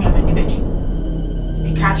a jam on your baby.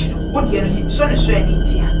 You catch it. What do you need? So, I need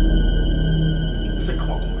here. Say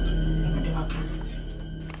come on to you.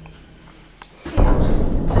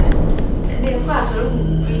 Preaching about so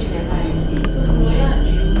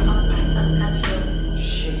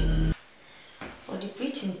or the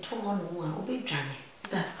preaching tone will be drama.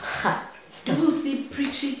 Do you see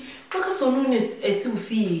preaching? Because on it a 2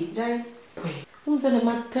 fee. Who's an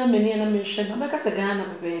amateur many and a mission? I'm like a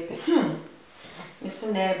Ghana, baby. Miss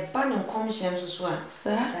Funne, Bannon commissions as well,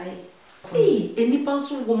 sir. Any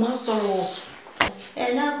person woman sorrow.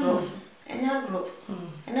 And I grow.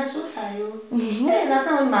 And that's what I you. And that's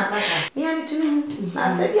how massacre. Me and two.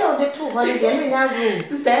 I said, you're the 2 1 again. And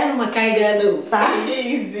sister, I'm a kind of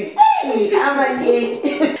easy. I'm a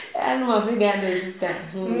gay. I'm a figure, sister.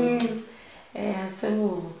 Eh,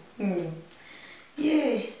 some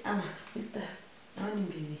yeah, I'm a sister. I'm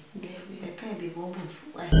baby. I can't be more than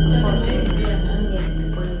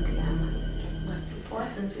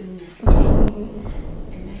what's in me?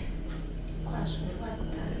 And then, question what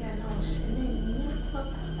I know.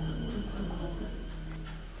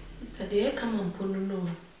 Sister, they come on, Pono.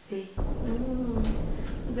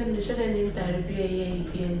 Then we shouldn't interview a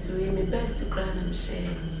to me best to cry and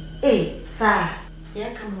share. Eh, sir,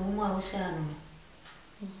 yeah, come home, I was sharing.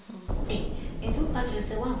 Eh, it took patches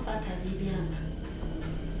the one fat at Libyan.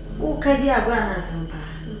 Who can you grant us?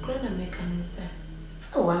 The grandma make a mister.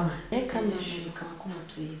 Oh, Mama, I come to you.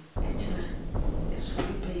 It's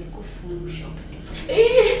really go food shopping.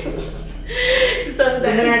 Stop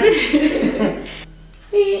that.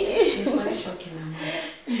 It's quite shocking.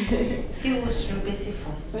 Few was too busy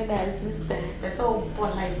for. When I sister, there's all poor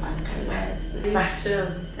life and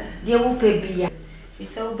sister. Dear will pay beer. You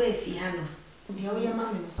sell Befiano. Dear, your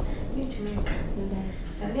mammy. Need to make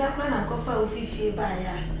send me a plan and go for 50 by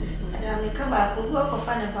ya. And I may come back, we'll work of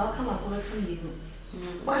fun about come up from you.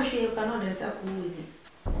 Why should you cannot answer with it?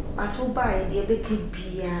 I told by dear Becky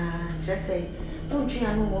beer. Just say, don't you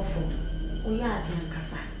know what for? We are in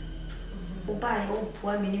Casa. Oh, buy old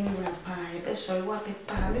poor minimum pie, but sorry, what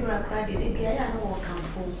papa, mirror cried, it be I know what come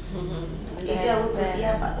for. If there would be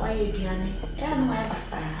dear, but why you dear? I know I have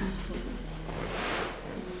a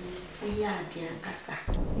we are dear Casa.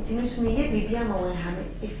 It seems to me, baby, I'm away,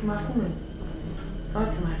 if my woman. So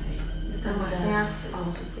it's my say, Mr. Myself, I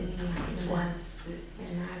was saying, once.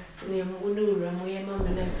 And asked me, Munura, my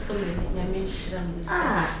mamma, and so many, I mean, shams.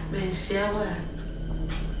 Ah, men shower.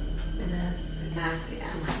 And that's nasty,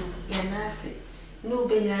 yeah, nasty. No,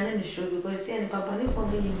 Benjamin, sure, because then Papa, if for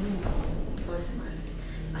me, so it's my say.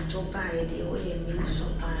 I don't buy it, the way and me so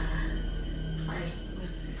bad. Why,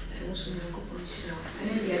 sister, also no go on show. And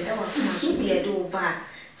then the other one must be a do bad.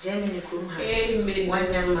 Germany come have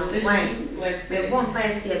 1 young man. Why? The one by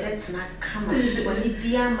see a bet's not come when you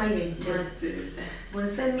be a my intent. When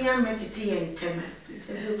send me a metity and 10.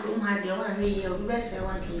 There's a groom had the one here, best I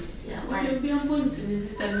want to see. Why you be on point to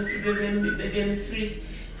sister, baby, free.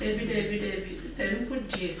 Baby, sister, put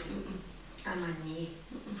dear. I'm a knee.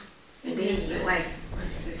 Baby, why?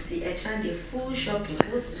 See, I tried the full shopping.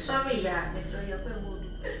 I was sorry, yeah, Mr. Yokomo.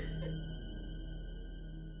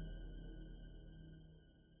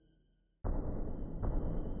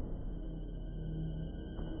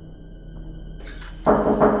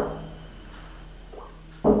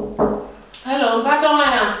 Hello,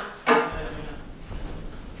 Patoya.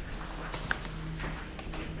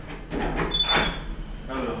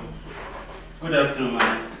 Hello. Good afternoon,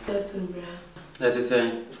 man. Good afternoon, bro. That is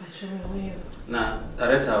saying. Now,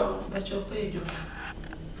 Tareta.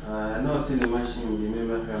 No, see the machine will be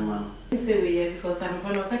member for ma'am. You say we here because I'm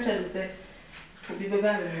going to catch and say, we'll be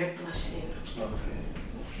baby machine.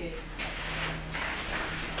 Okay.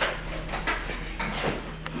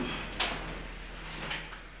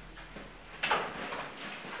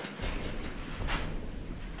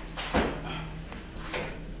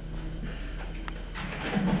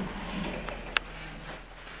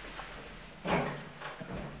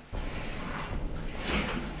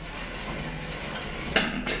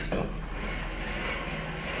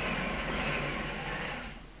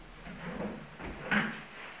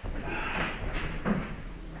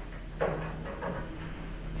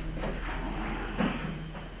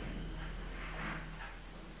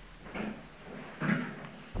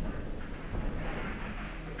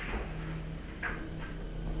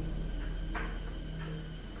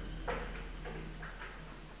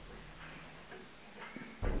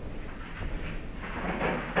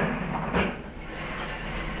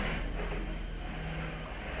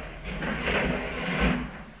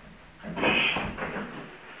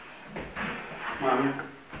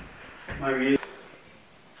 Marie.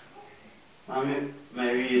 Mammy,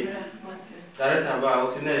 Mary. Direct about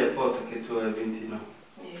was in there for to get to a vintino.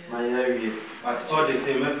 My area, but all the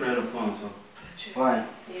same, my friend of Fonso. Why?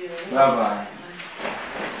 Bye bye.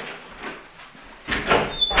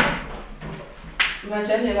 My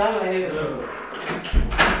Jenny, hello.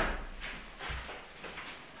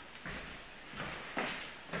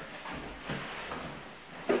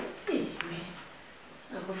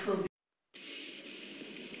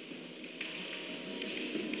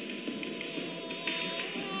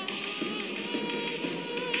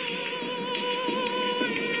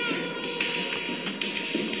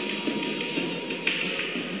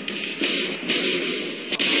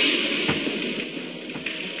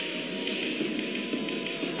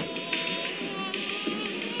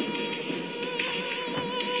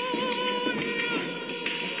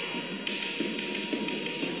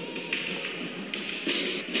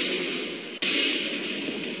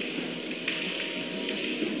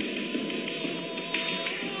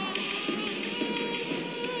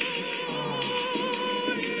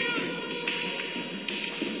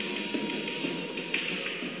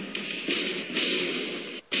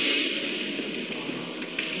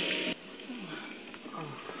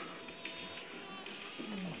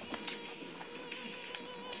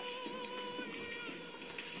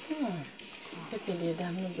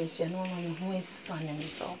 No one who is son and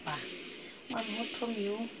is over. What from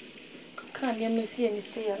you? Can't you see any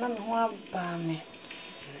say? And I'm what by me.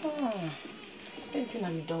 Thinking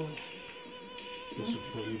I'm doing. This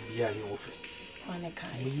would be a new offer. One I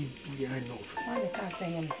can't be a new offer. One I can't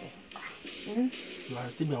say anything.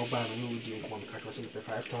 Last time I'll buy you would do one catch us in the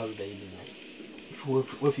 5,000 day business. If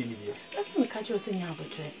we're feeling you. That's me catch you saying our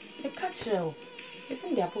trip. A catch you.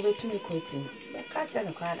 Isn't there a to me quoting? A catch and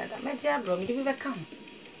a crowd that my job room, give you come.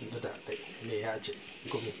 That they had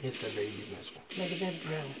come inside the business. Maybe that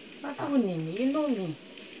brown. That's how name you know me.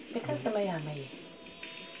 Because I am a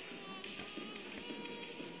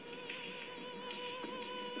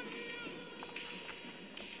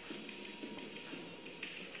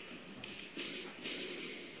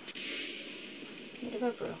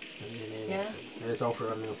yeah, there's all for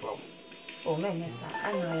a new problem. Oh, man, yes, sir.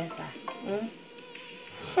 I know, yes, sir.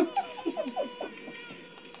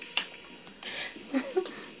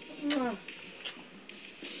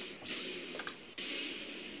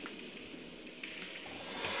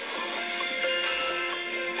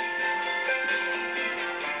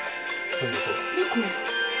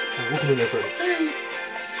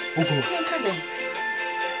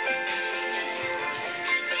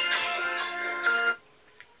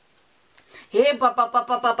 Hey,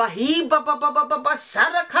 papa, he papa,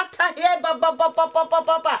 Sarakata, hey,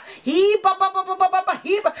 papa, he papa,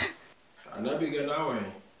 he. And I began now.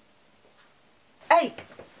 Hey,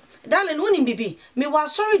 darling, winning baby, me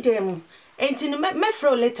was sorry, damn, ain't in me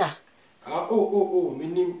fro later. Oh,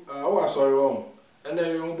 meaning, sorry, wrong. And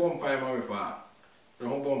then you won't pie my papa. The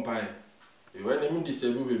home bomb pie. You went to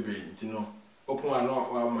disturb you, baby, you know. Open one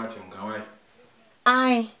not while matching, can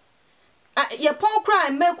I? Your poor cry,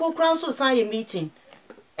 make all crown society meeting.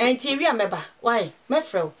 And Tyria meba, why,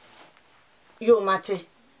 Mefro? You, Mate,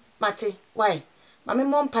 why? Mammy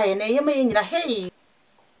Mom Pie and a yammy in a hay.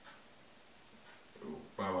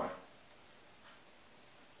 Baba.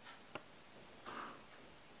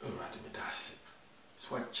 Oh, Madame Darcy.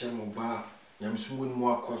 Swat Chemo Bar, Yam soon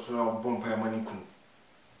more cost around Bompire Money Coon.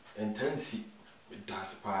 And Tansy with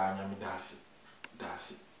Darcy Pa, Yammy Darcy.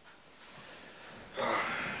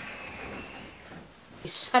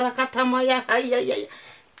 Sarakata Maya, ay.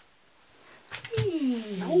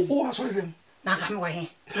 Oh, I saw them. Now come away.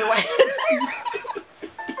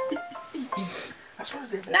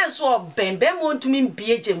 That's what Ben won't to mean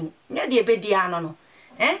be a gem. Near the bediano.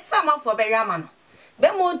 Some of for Berramano.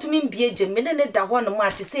 Ben won't to mean be a gem, minute that one more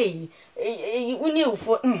to say. We knew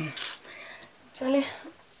for. Charlie,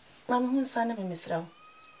 Mamma, who's son of Mr.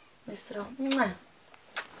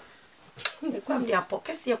 You come there,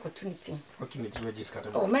 pocket the opportunity. Opportunity to register.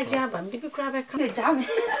 Oh, my job, and baby crab, I come down.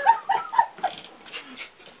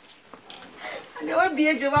 And there will be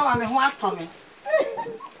a job on the what for me.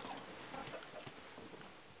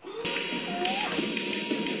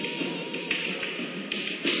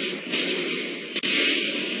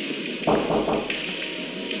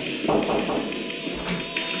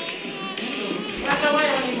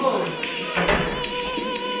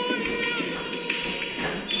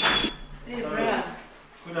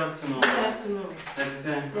 Good afternoon.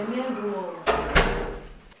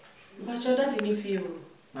 But your dad didn't feel.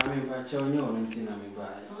 I mean, but you're new, and I mean,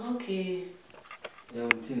 Okay. you're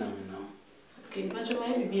now. Okay, but you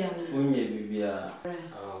might be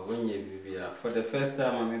For the first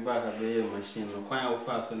time, I'm back a machine. No, quite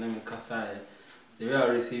fast when I'm Kasai. The way I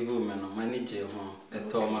receive women, manager home, a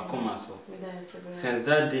Toma Comaso. Since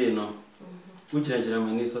that day, no, which I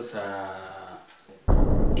Germany so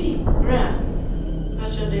Bra,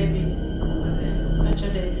 Pacho Debbie,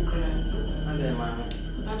 cry.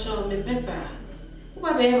 Pacho, me pesa. Who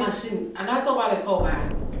are a machine, and also by the power.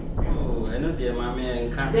 Oh, I know, dear mammy,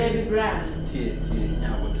 and can't Debbie Bra. Tea,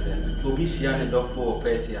 Obishiane dog for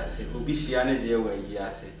petty, I say, Obishiane dear way, I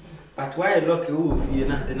say. But why look a wolf, you're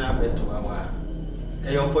not the number to our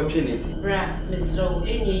opportunity. Bra, Miss Rowe,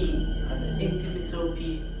 any Miss Rowe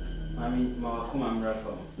P. Mammy, Mawakuma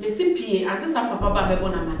Rapper. Miss P, and this up Papa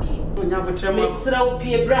Bonamani. Miss Rowe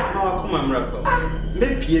P. Bra, Mawakuma Rapper.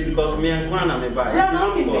 Maybe because me and Juana may buy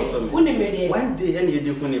one day, any you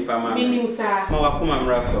do Punipama, meaning, sir, Mawakuma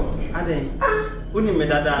Rapper. Are they?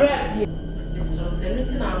 Unimedada. Miss Rose,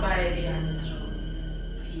 everything I'll buy a dear Miss Rowe.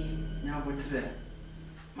 Now, what's there?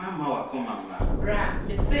 Mamma, come on, Bra,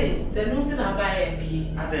 Miss Say, nothing I'll buy a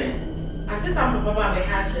pea. Are they? At this time, Papa may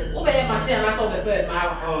catch it. Obey a machine and I saw the bird.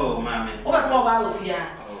 Oh, mammy. Over more of fear.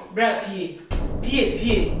 Bra, P.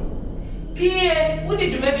 What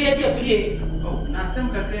did you maybe a dear P? Oh, now some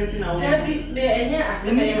calculating now. Debbie, may I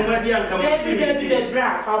say, Debbie,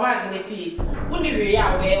 Bra, for one in the P. Wouldn't you really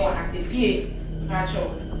aware what I say, P? Pacho.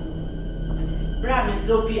 Bra, Miss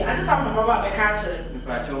Soapy, I just have my Papa may catch it.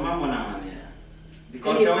 Pacho, Mamma.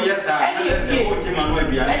 Because yes, I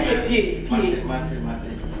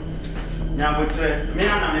now, but me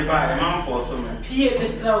and me buy a man for some P.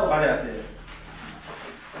 Miss Rowe. What I say?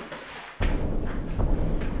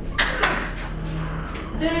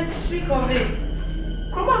 The chic of it.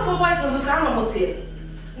 Come on for white as a animal here.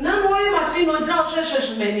 Now, why machine or drop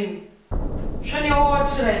session many? Shall you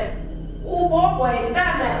watch it? Oh, boy,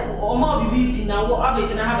 that or more beauty now, what I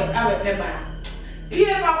have a pepper.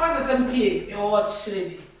 P.F. I was a SMP, you watch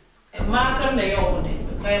sleep. A master may own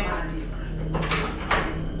it, by my dear.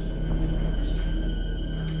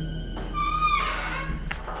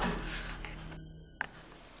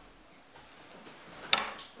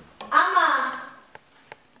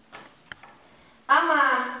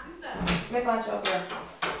 Ama, me patch of her.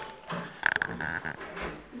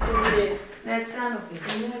 Next time, if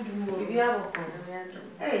you have a phone,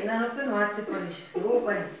 hey, none of them want to punish you.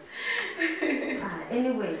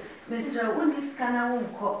 Anyway, Mr. Woodley Scanner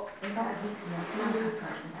won't call about this year.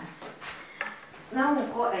 Now, we'll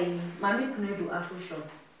call a mammy can do a full shop.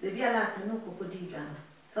 The beer last no cocoa drama.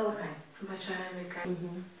 So, okay, my child,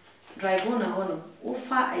 Dragona on,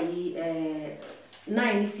 Ufa a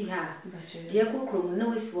 9 if he had. Dear Cockrum,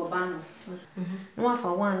 no is for ban of no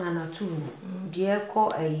for 1 and 2. Dear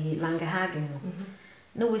call a Langahagen.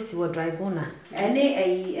 No is for Dragona. Any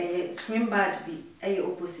a swim bad be a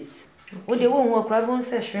opposite. Oh, they won't walk right on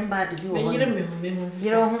say shrimp bad be one. You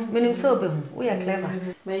know, meaning so we are clever.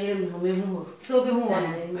 So be one.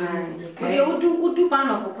 Would do ban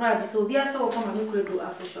of a crab, so we are so come and we do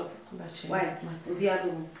after shop. Why? We are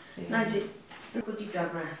doing Naji. Could you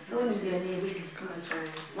grab so only be a lady?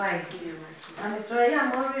 Why? I'm sorry,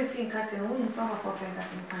 I'm already think cutting wounds some of our cutting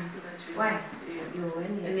fine. Why? You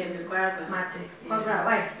any Mate.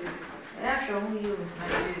 Why? I show you.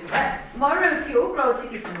 More if you grow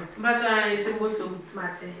ticket. But I should go to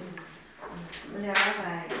Mate.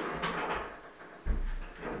 Bye.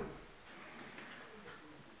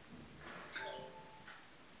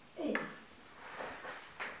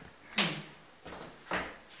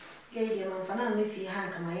 Gay, you know, for now, if you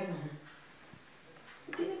hang my own.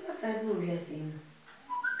 Didn't you say we were seeing?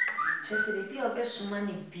 Just the baby of best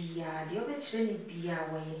money be the other training be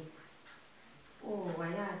away. Oh, why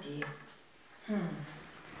are dear? I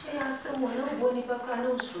asked someone no bonny papa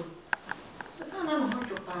no so. So, son, I'm not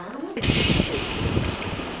your pan.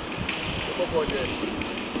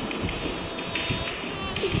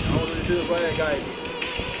 How do you feel for a guy?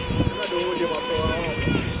 I don't want you to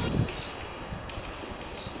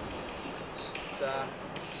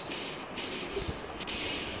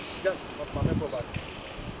yeah, my member back.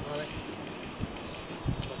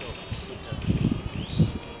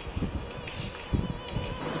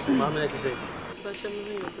 Mama, let's say. But I'm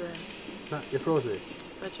your brand. You're frozen.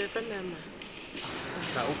 But you're a member.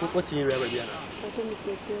 Now, what's in your area?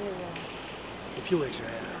 If you were nice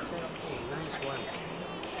one.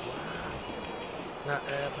 Wow. Now,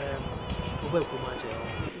 welcome, my child.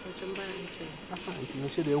 You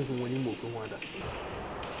should have when you move from one.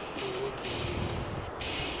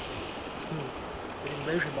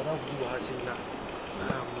 Mention, but I was saying that.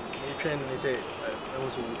 They say I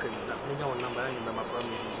was working that many on number and number from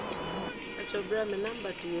me. Pacho bra me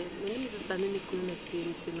number dear. My name is Stanley Kunati,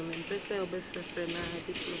 no me pesa obe friend na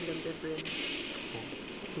di problem be brain.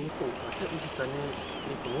 So I said Mrs. Stanley,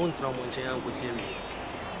 you won't try one chair and go see me.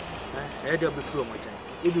 I had be through my chair.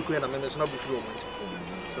 If you can, I mean, it's not be through my chair.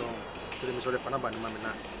 So, to the sorry for nobody,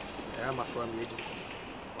 mamma. I am a from you.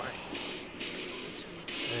 Why?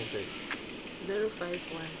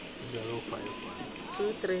 051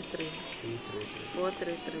 233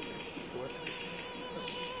 4333.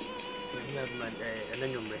 You have my and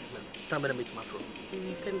then you make time to meet my friend.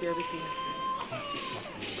 Can be a bit my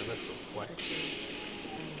friend. Why?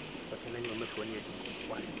 Okay, then you make one year.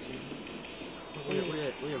 Why? We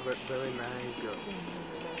are very nice girl.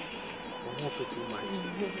 We won't for too much.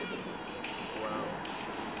 Wow.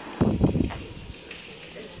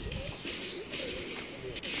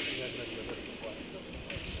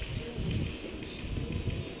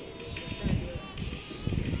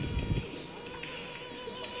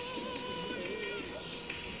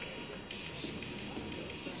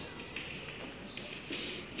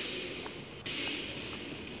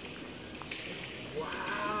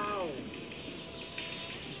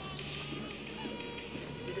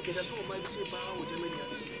 That's what might say about Germany.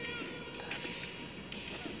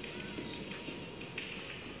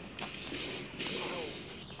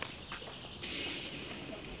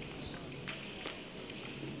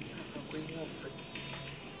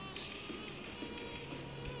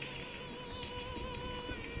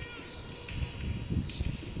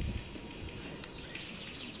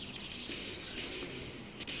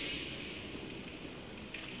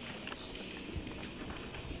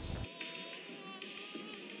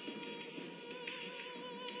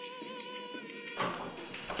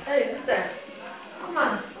 Hey, sister.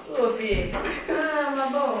 Mama. Sophie. My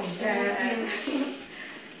bone.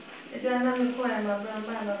 It's another point, my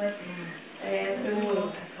grandma, that's it.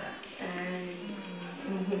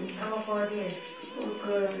 I'm a poor dear.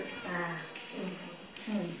 Okay, sir.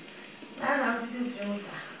 I'm sitting to you,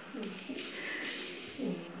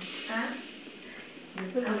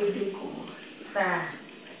 sir.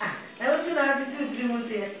 I wish you not to do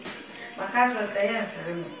you, my cat was saying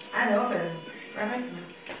for me. I know for him. Rabbit,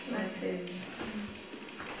 nice to you.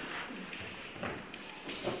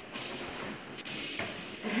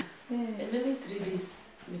 And then 3 days,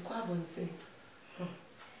 we quite want to.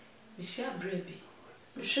 We share baby.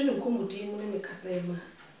 We shouldn't come with him in the casema.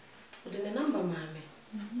 But in a number, mammy.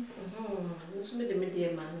 This made the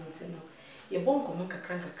media man, you know. Your bonko moka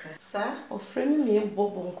crank a crack. Sir, or frame me a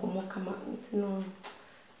bobonko moka mountain.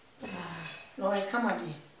 No, I come at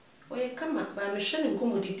you. Oh, I come up by machine and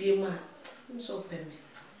come with the dear man. So, Pemmy.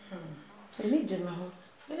 I need them.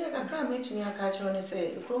 I can't make me a catch on and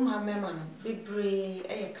say, Chrome her memon, be brave,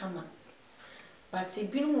 a come up. But a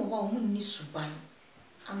bin won't need to buy.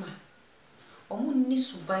 Ama. Or moon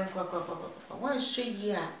needs to buy quack. Why should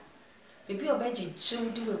ye? Baby or budget, shall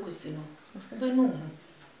do a question. We know.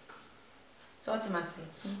 So, what must say?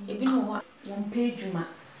 A bin what won't pay you, ma.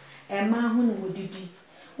 A man who would did.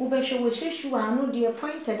 Ubesha will say you are not the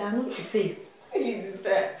appointed, I know to say. Is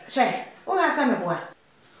that? Say, oh, I am a boy.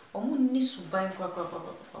 Or moon needs to buy quack.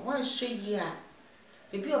 Why should ye?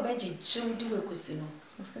 Baby or budget, shall do a question.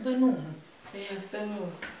 We know. Yes, some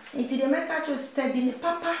more. It's the make study,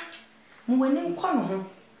 papa. When come,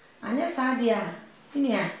 and yes, idea.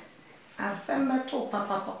 Assemble to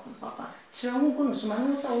papa. Chiramugun,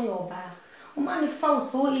 man, so your bar. Woman, found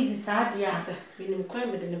so easy, sad, yeah. Been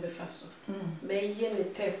inquired in the befasso. May ye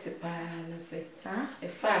test the pan and say, a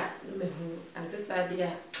fire, and this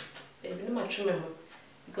idea. They be much remember.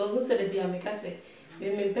 Because who said it be a make us say, we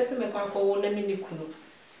may best make our call one minute.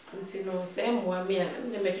 Until no same one mere,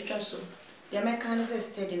 the meditation. Your mechanics is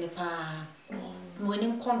steady in the pa. When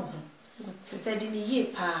in corner, steady in the year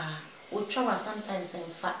pa, would trouble sometimes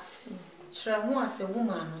and fat. Shramu as a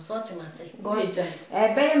woman, or sort of say, Boyja,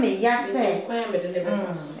 a bear me, yes, say, a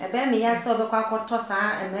bear me, yes, over quack tossa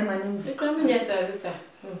and memory. The crime, yes, sister.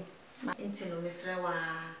 My intino, Miss Rewa,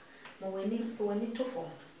 when for when it to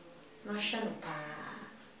form. No shadow pa.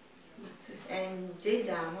 And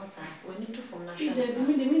Jaja, Mossa, when it to form national. The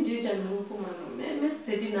Jaja, no,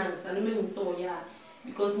 steady dance and me so, yeah.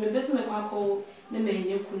 Because my best make our call, the main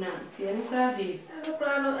you could not see any crowded.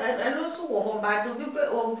 And also, home by to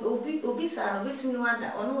be son of it to me, or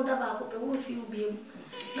no about the wolf you be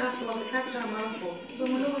not from the catcher mouthful. The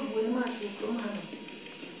moon will must be come on.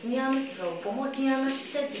 It's near Miss Row, for what dear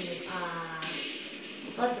steady.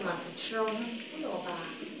 Sort of must show no bar.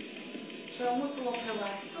 Show most of her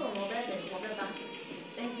still no better than whatever.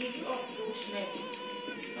 And give you up so snake.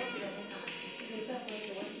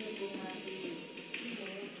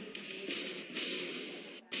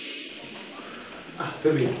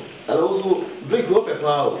 Baby, And also drink your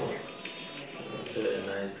pepper.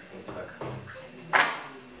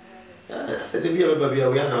 I said, the beer baby, we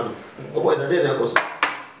are now. Oh, boy, the day I was.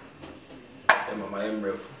 Emma, my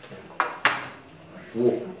embrace for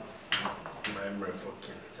Whoa. my embrace for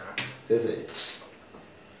King. Says it.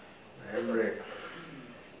 My embrace.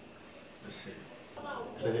 Let's see.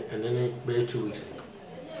 And then it be 2 weeks.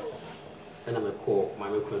 And I'm a call, my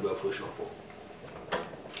make do a full shop.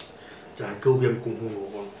 Go be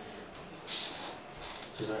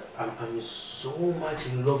I'm so much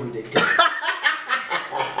in love with the girl.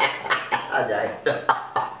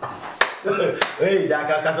 Hey,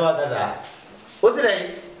 Jacka, what's the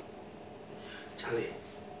name? Charlie,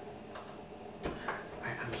 I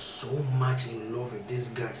am so much in love with this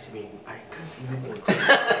guy. I mean, I can't even control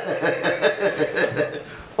it.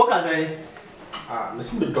 What can I say?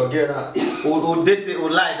 Listen to the dog here. Oh, this is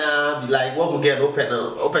online. Be like, what will get open,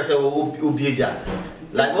 say, oh, be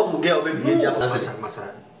like, what will get open, be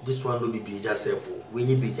Masa, this one will be yourself. We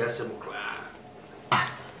need to be yourself.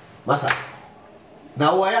 Masa,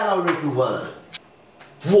 now why are you one?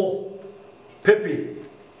 Whoa, Pepe.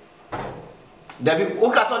 Debbie,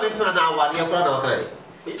 who can saw the turn now? What you're going to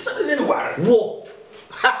it's a little war. Whoa,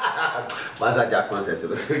 Masa Jack consent to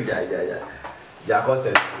Jack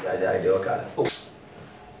consent.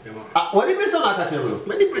 What did you say? I can't tell you.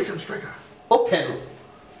 Many prison striker. Open.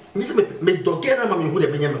 Me dog get a who the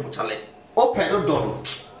Benjamin Charlie. Open,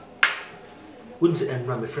 don't. Wouldn't say and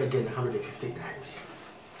run my friend again 150 times.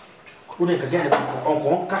 Wouldn't again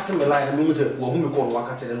on cutting the line and moves it. Well, whom you call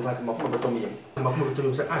Wakati and like Mahmoud Tommy. Mahmoud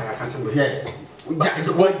Tommy said, I can't tell you.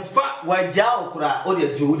 Why Jow could I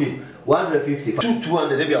only do 150,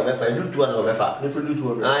 200, maybe I'll do 200 over 5. If you do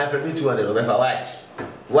 200, I have to do 200 over 5.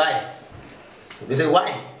 Why? They say,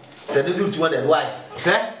 why? If you do 200, why?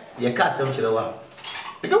 Eh? You can't sell to the one.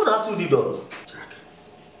 You don't ask who did all. Jack.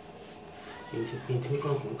 Intimate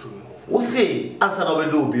control. Who say, answer no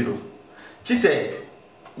window, Bino? She said,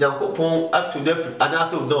 Yankopon up to the and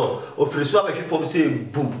answer no, or Friswab if you form say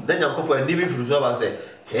boom, then Yankopon and leave Friswab and say,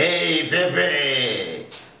 hey, baby.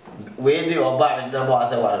 When you are bad, no more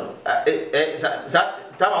as a one. That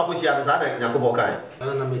time I push you as I Yankopon kind. I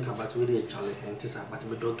don't make a but with a Charlie and Tissa, but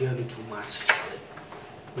we don't get too much.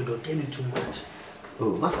 We don't get too much.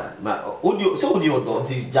 Oh, Massa, so would you don't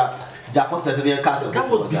Jack was certainly a castle. That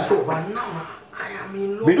was before, but now I am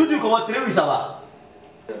in love. We do come out 3 weeks about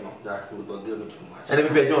Jack, we don't get too much. and we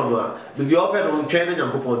pay John. With the open on training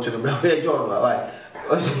and coupon to the John. Why?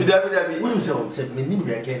 Wouldn't say,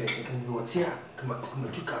 me again, it's a here. Come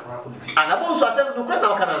on, to car. And I also said, look at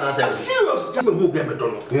now, can I say, serious? Just go be a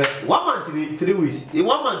McDonald. 1 month to me, 3 weeks. In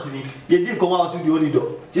 1 month to me, you didn't come out to the only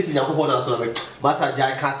door. Just in your coupon out of it. Massa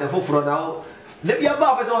Jack Castle for now. Let me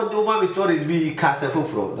about us on the mommy stories be Castle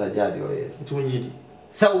from the Jadio. It's when you did.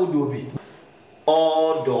 So would you be?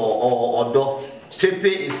 Odo or Odo.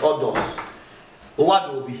 Pepe is Odos.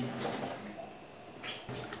 What will be?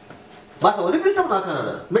 Massa, what do you say about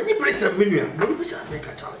Canada? Many brace a million. Many brace a make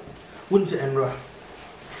a challenge. Wouldn't say Enra.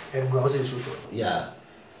 Enra was in Suto. Yeah.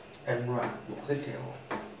 Enra.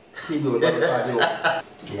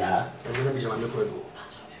 Yeah. And then I'm going to go.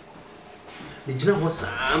 The general was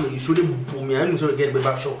you shouldn't pull me and so get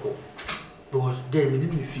back shop. Because then we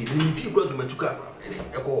didn't feel good to my two car.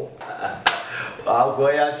 I'll go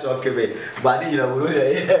and shock me. But you know,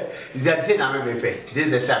 is that saying I'm a pay? This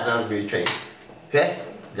is the time I'm being trained. Okay?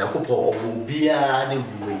 Jacopo will be a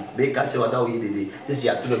make us now. This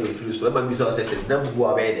year, to the so let me so say, never go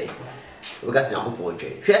away. Because Jacopo,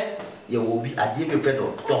 okay? You will be a dear friend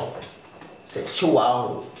of dog. Say,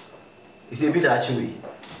 Chihuahua. It's a bit actually.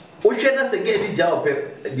 O share na se get the job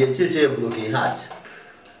the cheche broken heart.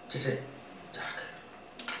 She said, Jack.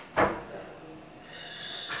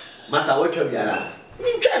 Massa what you biara?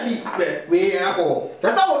 Me try be we ako.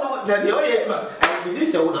 That's how no the only I be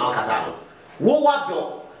this one na kasa no. Wo what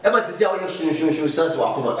do? E ma sisi a wo shun sense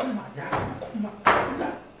wa kuma. Kuma.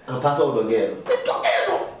 And pass all the girl.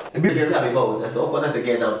 E be this abi ba that's all na se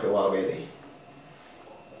get down pe wa we.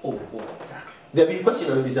 Oh, Jack. There be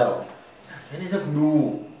question on bisa. And it's a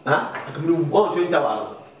no. Huh? I can do 120.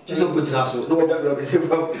 Just so good to have so. No matter what say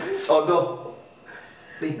from. Oh no.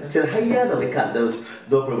 Tell higher na make us no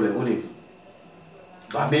problem with it.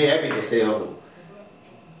 But me every day say no.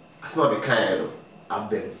 As my be kind no.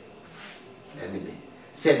 Abem. Every day.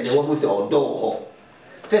 Said the one who say odo ho.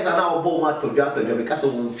 First I now bo ma to because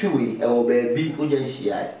of few e o baby onye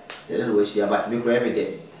nhia. Then we share but me every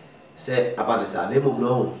day. Say about this na mum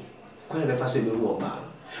no. Kwa be fa so be hu oba.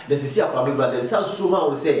 The sisi akwami brother say so ma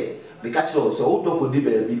will say the catch so do ko di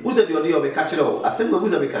baby who say the odi o be catch asem ma who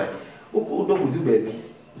say be kan who do ko do baby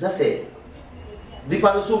that say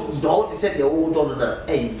Nipa so don't say the old on na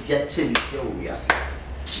eh ya chili we are say.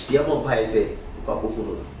 Dear mom pie say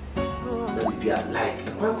kwakukuno. Na be like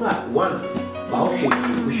kwakwa one ba o hwe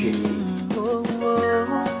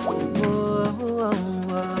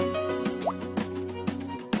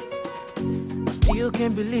Still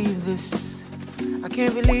can't believe this. I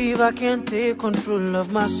can't believe I can't take control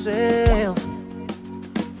of myself,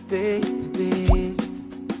 baby.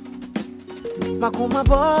 Makuma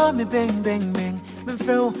bo me bang bang bang. Me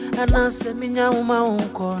feel and I say me nya uma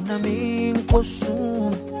unko na me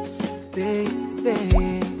nkosu,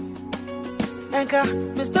 baby. Enka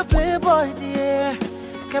Mr. Playboy dear.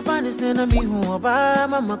 Kabani say na me hu oba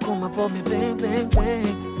mama kuma bo me bang bang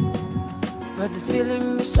bang. But this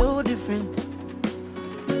feeling is so different.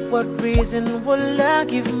 What reason will I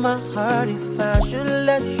give my heart if I should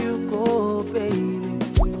let you go, baby?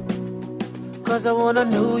 Cause I wanna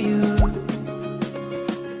know you.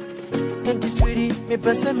 And this sweetie, me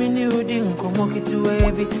pesa me new ding come walk it to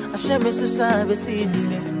baby. I share me so sabe see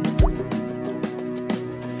me.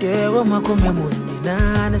 Yeah, what my come money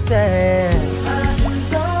na say. I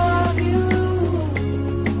love you,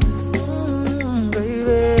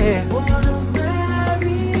 baby.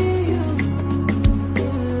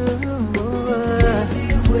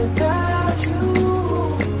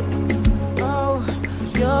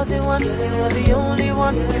 You're the only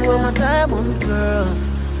one, you are my diamond girl.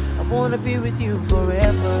 I wanna be with you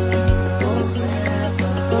forever.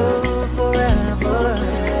 Forever. Oh, forever.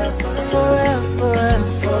 Forever and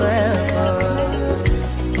forever.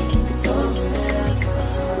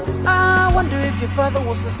 I wonder if your father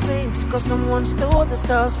was a saint, cause someone stole the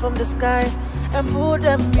stars from the sky and put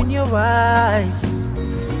them in your eyes.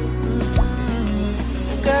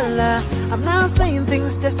 Girl, I'm not saying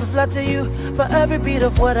things just to flatter you, but every bit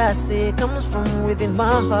of what I say comes from within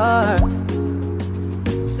my heart.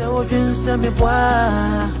 So you send me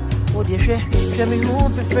boy, would you share me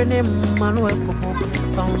home for friend Manuel Popo?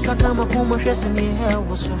 Found Sakama Puma dress in your hair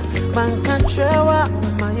was so man can't show up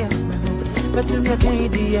my head. But to me, I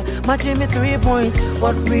can't my Jimmy 3 points.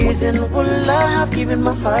 What reason will I have given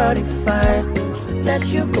my heart if I let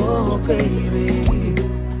you go, baby?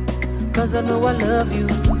 Cause I know I love you,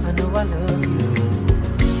 I know I love you.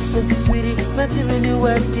 But this sweetie, met him in your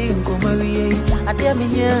wedding, go marry. I dare me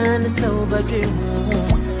here and it's so bad dream.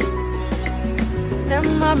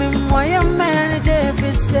 Then mommy, why a manager if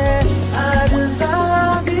you say I don't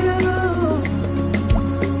love you?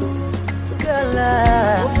 Girl, I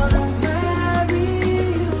wanna marry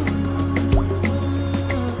you.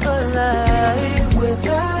 Alive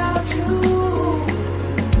without you.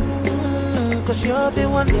 Cause you're the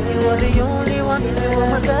one, you are the only one, you are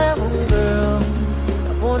my diamond girl. I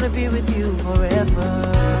wanna be with you forever.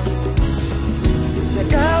 The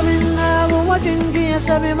darling, I will watch you in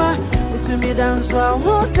Sabima. To me dance so I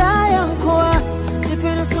won't die and coa.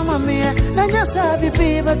 Tipping some of me, Nanya Sabi,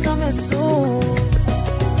 but I'm a soul.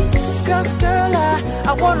 Cause girl,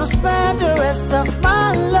 I wanna spend the rest of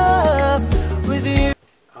my love with you.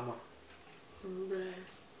 Ama. I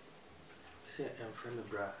say I'm friend of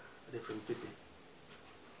Bra, different people.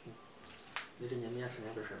 Didn't you miss an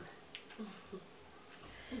ever friend?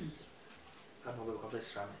 I'm a bit of a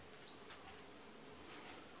strammy.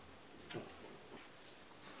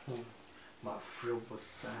 My friend was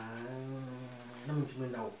saying, to me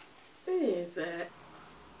now. Yes,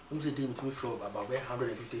 I'm saying to me for about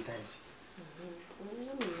 150 times.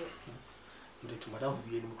 But to Madame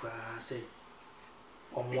be in class, say,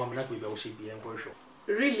 on 1 minute we will she be in workshop.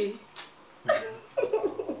 Really?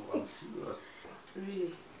 I'm serious.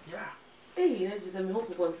 Really? Yeah. Hey, I just am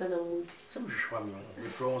hoping one son of wood. Some swimming, the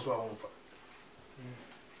France were on for.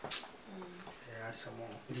 Yeah, some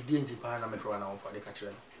more. The dainty pan I'm for an hour for the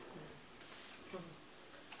catcher.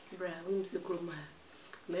 Bra, whom's the groomer?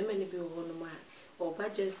 Many be one man, or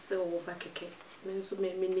badges so back a cake. Men so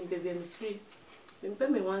may meaning baby and free. Remember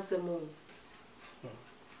me once a more.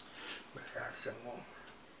 Some more.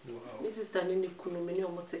 Mrs. Stanley Kunomini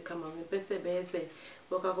or Motte come on, Pesse Bear say,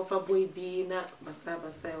 Walk off a boy be not Basa,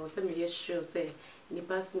 or some years sure say, Ni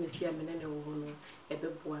pass me see a man and a woman, a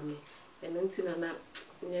baby, and until a nap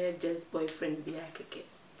near just boyfriend be a cake.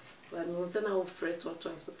 But no son of fret or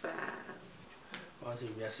twice so sad. Once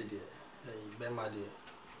in yesterday, Bema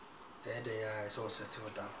dear, they are so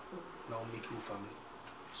settled down. Now make you family.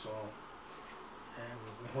 So,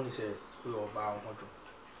 when he said, we are bound.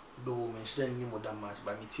 Do mention any more than much,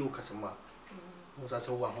 but me too, Casama was as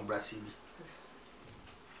a one who Brassy.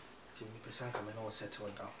 Timmy Pesan come and all settle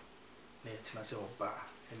down. Let's not say bar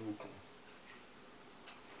and wook.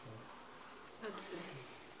 That's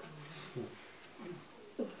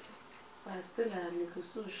it. But still, I'm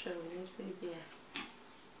so sure when you say, yeah.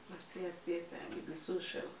 Yes, I'm the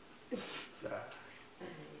social. Sir.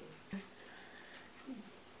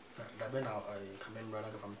 That been now I come in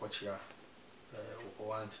brother from Kochia.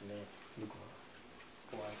 Want to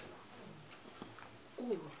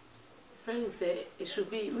oh, friends say it should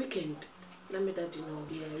be weekend. Let me that know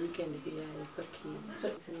be a weekend be it's okay. So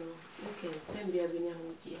you know weekend then be a be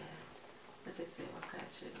let us say what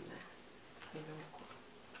catch you know.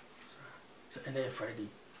 So and then Friday.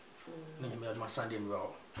 No, my Sunday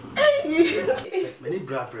well. Many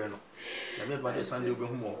brave no. I made my Sunday go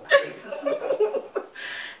home.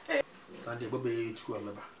 Sunday go be to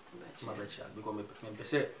remember. My betcha because me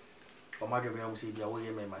say o ma gbe am say dia wo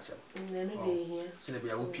ye me myself. So be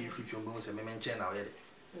a wo pie free from go say me mention na wo ye de.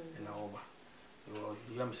 Na wo ba.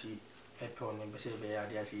 You am see e on me say be ya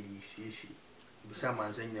dia say di sisi. Be say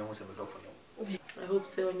man say nyina wo say be do for no. I hope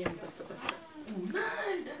so on your basa.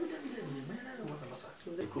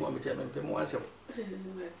 Come tell me, pay more.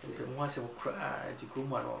 Pay more, cry to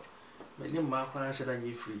come on. My name, Mark, I said,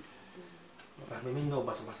 I'm free. I mean, no,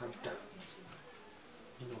 Bassa.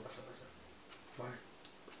 You know, Bassa. Why?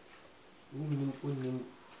 Wouldn't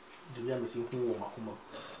do you miss you who are come up?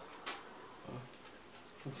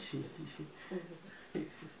 See, I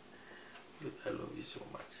love you so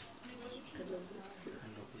much. I love you too. I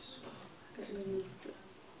love you too.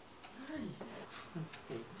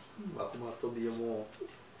 Come up to be a more.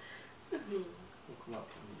 Come up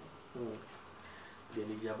to me. Then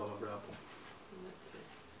the job of a bravo.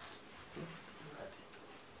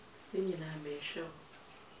 Then you know, sure.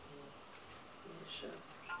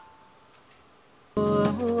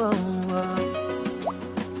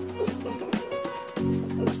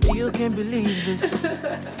 I still can't believe this.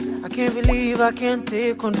 I can't believe I can't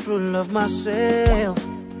take control of myself,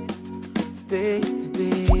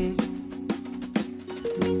 baby.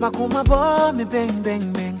 Makuma bo me bang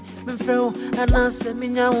bang bang. Me feel anase me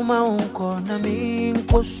nya uma unko na me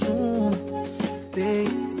nkosu,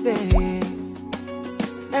 baby.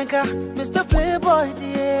 Enka Mr. Playboy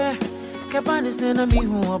dear. Kabani sena mi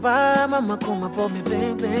hu oba mama kuma bo me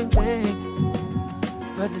bang bang bang.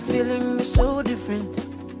 But this feeling is so different.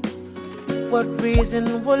 What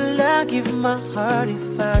reason will I give my heart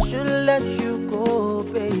if I should let you go,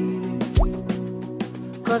 baby?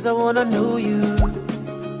 Cause I wanna know you.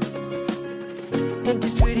 And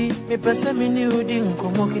this sweetie, me pesa me new ding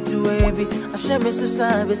komo kitu baby. I share me so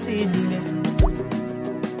sabe si nime.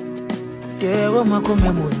 Yeah, what ma come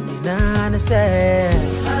money na say.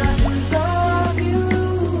 I love you,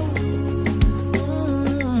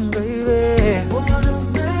 baby. Wanna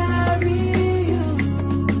marry you.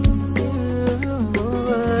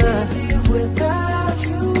 Live without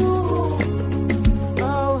you.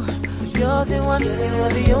 Oh, you're the one, you're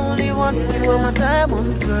the only one. You are my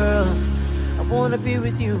diamond girl. I wanna be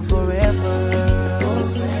with you forever,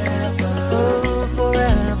 forever, oh,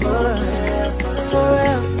 forever,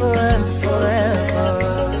 forever and forever,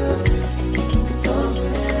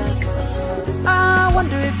 forever. I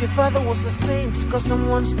wonder if your father was a saint, cause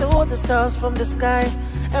someone stole the stars from the sky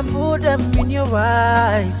and put them in your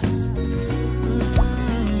eyes.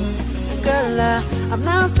 Girl, I'm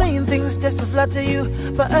not saying things just to flatter you,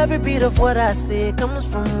 but every bit of what I say comes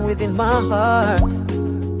from within my heart.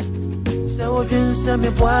 So you say me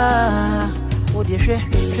boy, oh dear, she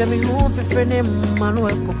me home for friend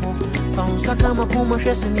Manuel Popo. Found Sakama Puma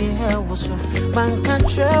dress in the hair was so man can't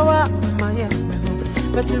show up my head.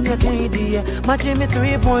 But to me, I can't my Jimmy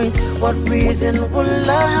 3 points. What reason will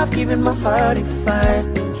I have given my heart if I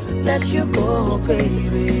let you go,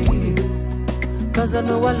 baby? Cause I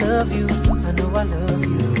know I love you, I know I love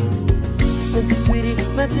you. Baby sweetie,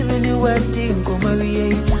 my team in your wedding, come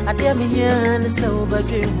marry. I dare me here and it's so bad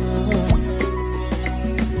dream.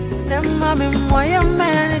 Them mommy, why a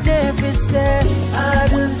man if you say I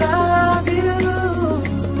do love you,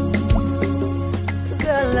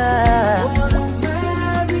 girl, I wanna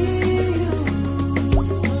marry you,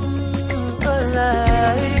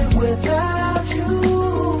 alive without you,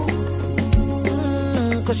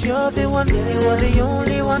 cause you're the one, you are the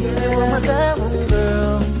only one, you are my diamond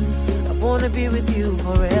girl. I wanna be with you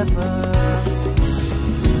forever.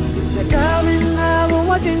 Darling, I won't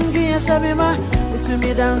watch you get sabima. To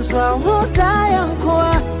me dance while who die and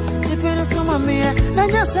coa. Tipping some of me,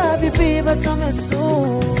 Nanya Sabi, but I'm a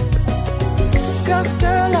soul. Cause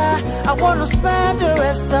girl, I wanna spend the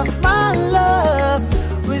rest of my love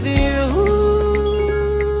with you.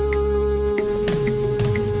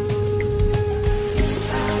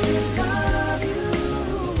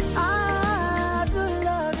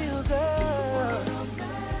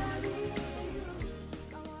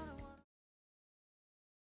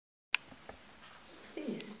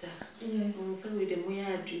 Yes. So we the way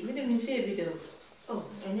I dream. We the share video. Oh,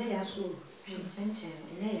 and ya so. And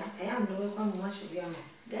ya, I am no one much of yam.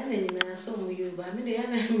 Ghanaian na so you ba me dey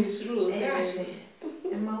na miss Rose.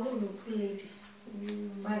 And my old lady.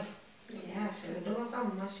 Why? Yes, I don't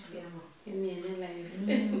come much of yam. In the life.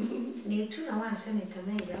 Need to know once and to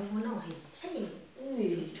me, I will know him. Hey,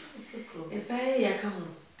 it's I come.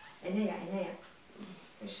 And ya,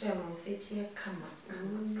 Sherman said, come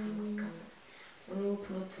on. Oh,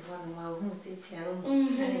 not one while whom said,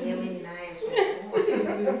 and you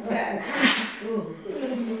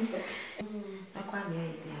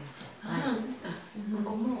Ah, sister,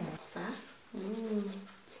 come on, sir.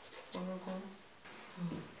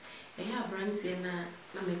 I have brandy na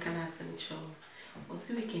make an assent show. Or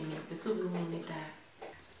see we can help so we won't need that.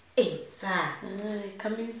 Eh, sir.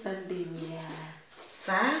 Coming Sunday, yeah.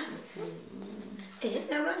 Sir? Eh,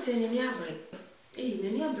 I run to any average. Eh,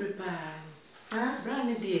 any average, sir,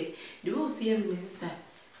 Brandy dear, the will see him, sister.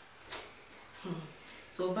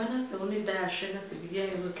 So, Banner's only dash and as a baby, I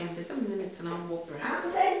can be some minutes now, walk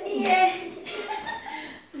around.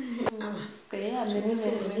 Say, I'm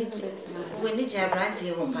we need your brandy,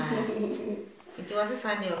 it was a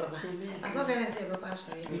Sunday, I saw guys say, Papa,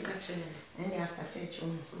 sorry, we catch it. And after church,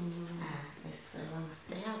 Miss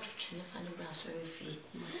they have to change the funny brasserie fee.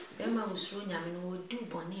 Emma was through Yamin would do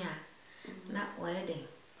Bonia, not wedding.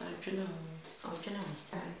 I don't know.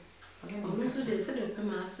 Also, they said open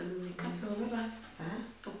mass and we come from over, sir.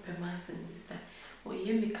 Open mass and sister. Or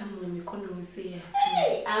you become when we come say,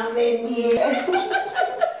 hey, I'm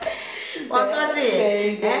what touch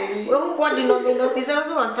it? Well, what do you know? Is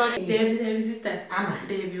also on touch. Debbie, sister. I'm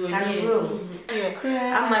Debbie, you are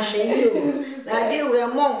I'm ashamed you. I deal with a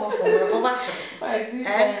monk for my profession.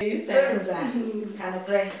 Can I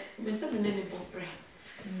pray? There's something in it for prayer.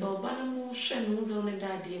 So, Banamo Shen was only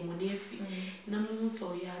daddy and money. No,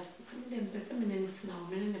 so yeah, then there's minutes now.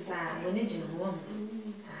 We need you one.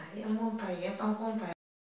 I am one pie, if I'm company.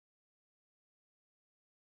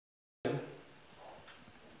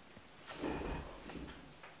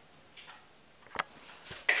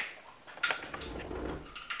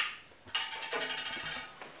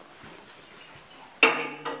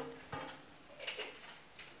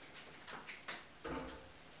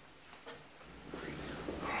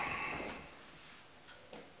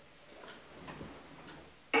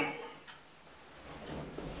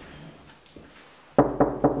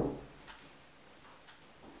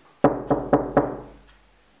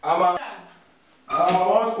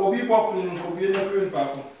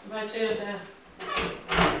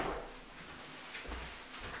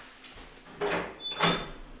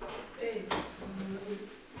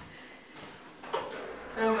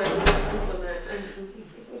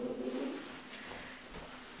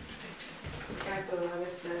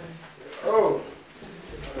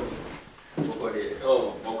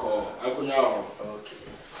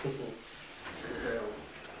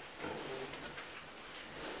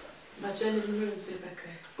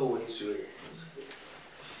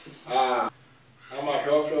 I'm a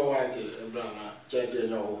girlfriend wanted a brother, just a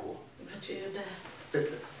no.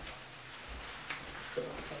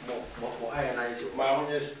 I and I said, my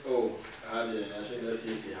yes, oh, I should let's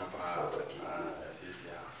see,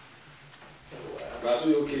 but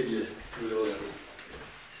we okay, dear.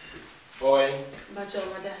 Boy, but your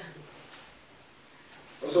mother.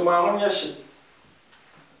 So, my own yes.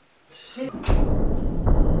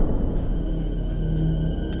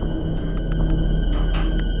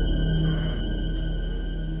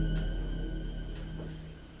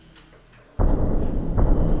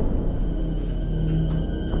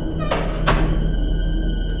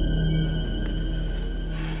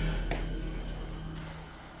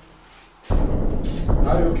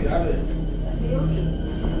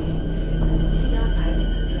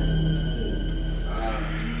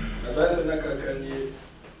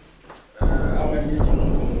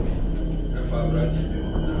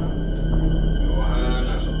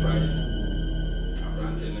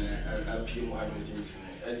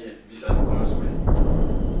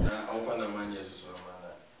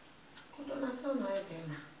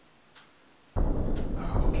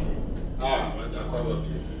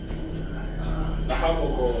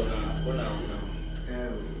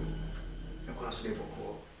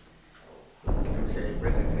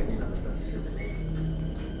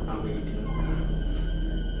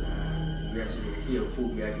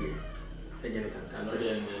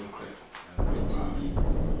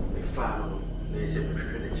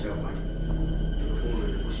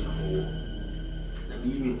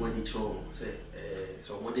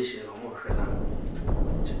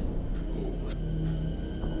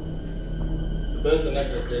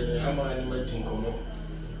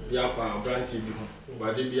 ya fa branch bi ho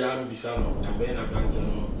ba de bia mbisa no na be na branch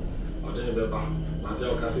no o de ne be ba ba te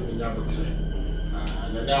o ka se minya botre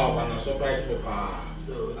na na o ba na surprise me pa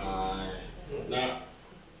na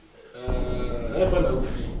e fa na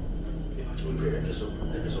ufi e pa children episode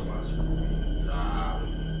pass na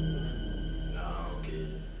okay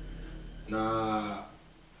na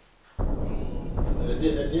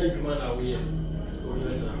the adwuma na we o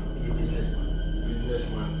yes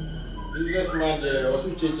businessman there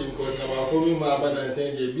also changing because na for me ma ba na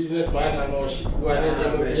say je businessman na no shi wa na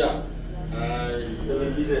dey mo bia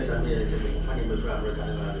the business and there is a funny me for America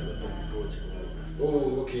na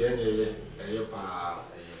oh okay any pa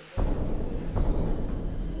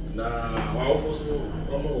na wa for so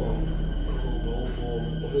mo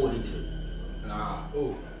it na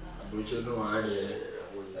oh abroche no wa dey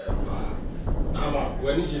pa na ma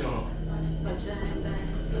wani ji no I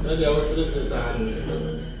was listening to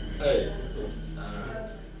hey,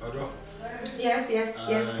 Odo. Yes.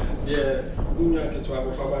 Yeah, unya kitu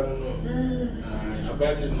hapo fabano no.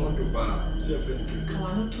 Abati no do ba, se friend tu.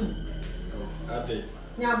 Awanu tu. Ade.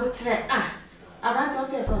 Nya butre abati o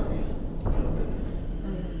se frose.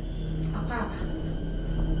 Apa.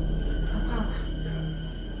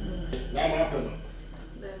 Na ma happen.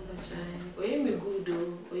 We me good o,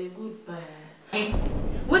 we good pa.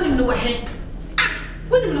 Wonim no wahe.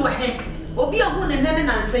 Wonim no wahe. Obi ahu ne nene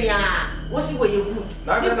na nse ya. Wosi wo ye good.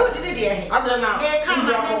 Ni good ne de he. Adana.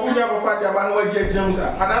 Unya ko fa dia ba no waje jam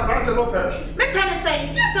sa. Ada branch no pe. Me pe ne say,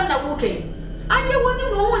 yesam na wo ken. Ade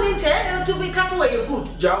wonim no wo ne nche na to be kasa wo ye good.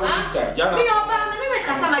 Jawo sister, jana. Me oba me ne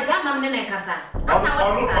kasa ma jama me ne kasa.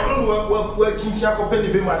 Ono wo chinchi akopɛ ne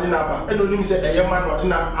be ma de na ba. Eno nim sɛ ɛyɛ ma no de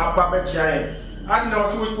na aba ba chia ɛ. Ade na wo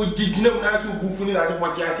wo jigina mu na so bufu ni na se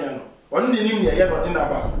 40 atia no. Ono ne nim ne ɛyɛ no de na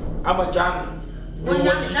ba. Ama jan.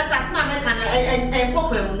 Wonya na sa sma me kana en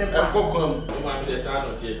kokwa mu me ba. En kokwa mu ma de sa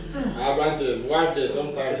no tie. Abante wife there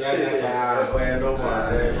sometimes I say no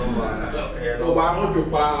ba no do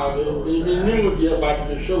pa mi ni mu de but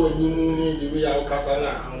me show ni mu ni de we ya kasa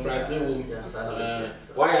na ambrase wo.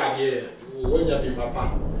 Why ade wonya bi papa.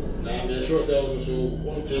 Na me show say so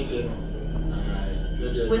won tete no.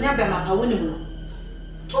 Wonya be mapa woni mu.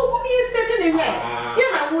 To wo mi steady ne me. Ye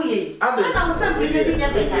na wo ye. Ana mo sam bi bi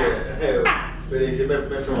nya pesa. But it's a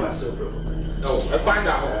member from us. No, I find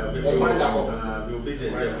out. We'll be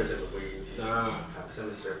doing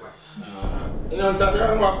you know,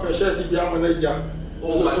 Tabian, what pressure to be a manager.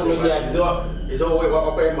 It's always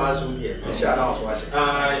what I mass here. The shadows watching.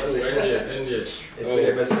 It's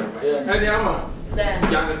the best. And Yama,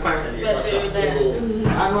 Janet Pine, I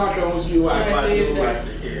know I don't see you. And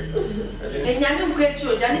Yanum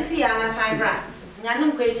Quacho, Janisi Anna Sandra,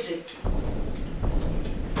 Yanum Quacho.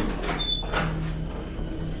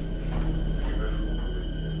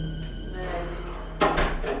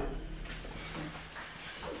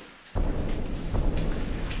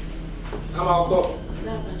 Go.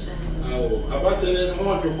 About any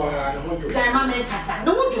more to buy and want to Jama Kasa,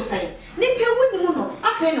 no one to say. Nippy wouldn't know, I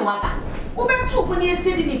feel no other. Over 2 when you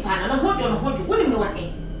stayed in pan and hold on, hold you, wouldn't know what.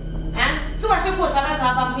 So I should put a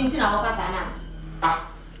matter of painting our Casana.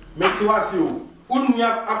 Make to ask you, wouldn't you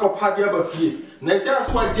have a party of a fee? Nessa,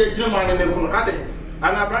 what Jim and they couldn't add it, and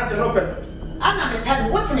I branch and open. I'm not a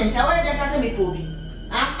pen, what's in tower that doesn't be poopy.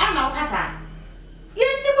 I'm now Casa. You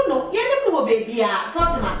never know, baby, sort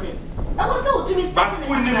of myself. I was so to miss but I'm a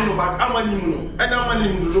new, and I'm a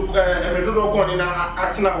new corner in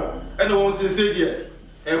Atina, and I was say here.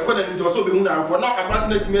 And couldn't also be moved for now. I'm not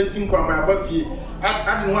letting me sing by Buffy.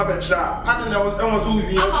 I didn't have a child. I didn't know I was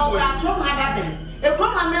with you. I told my dad. A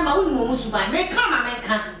proper member who moves by may come and make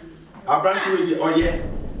come. I branch with you, oh yeah.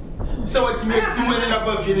 So what makes someone in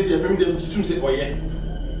above you, they bring them to say, oh yeah.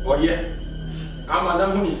 I'm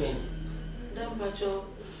Madame Munison.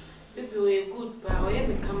 People were good, but I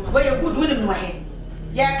am come. Well, you're good with him, way.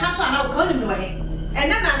 Yeah, cash on our calling way. And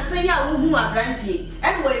then I say, yeah, who are brandy,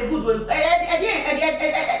 and we're good with a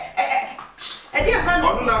dear friend.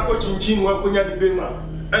 I'm not watching Chin work when you're the big man,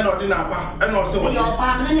 and not in our and also your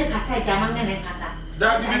permanent Casa, German and Casa.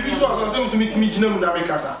 That this was also to meet me in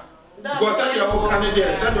America. Because I am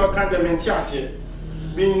Canadians, I don't can't dementias here.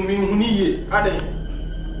 Being Huni, Ade.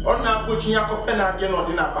 On now, watching your copena, you're not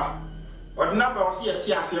in a or the number was here,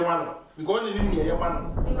 Tias, one. Going in near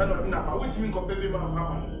one, and not enough. I wait to me, baby, my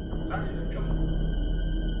papa.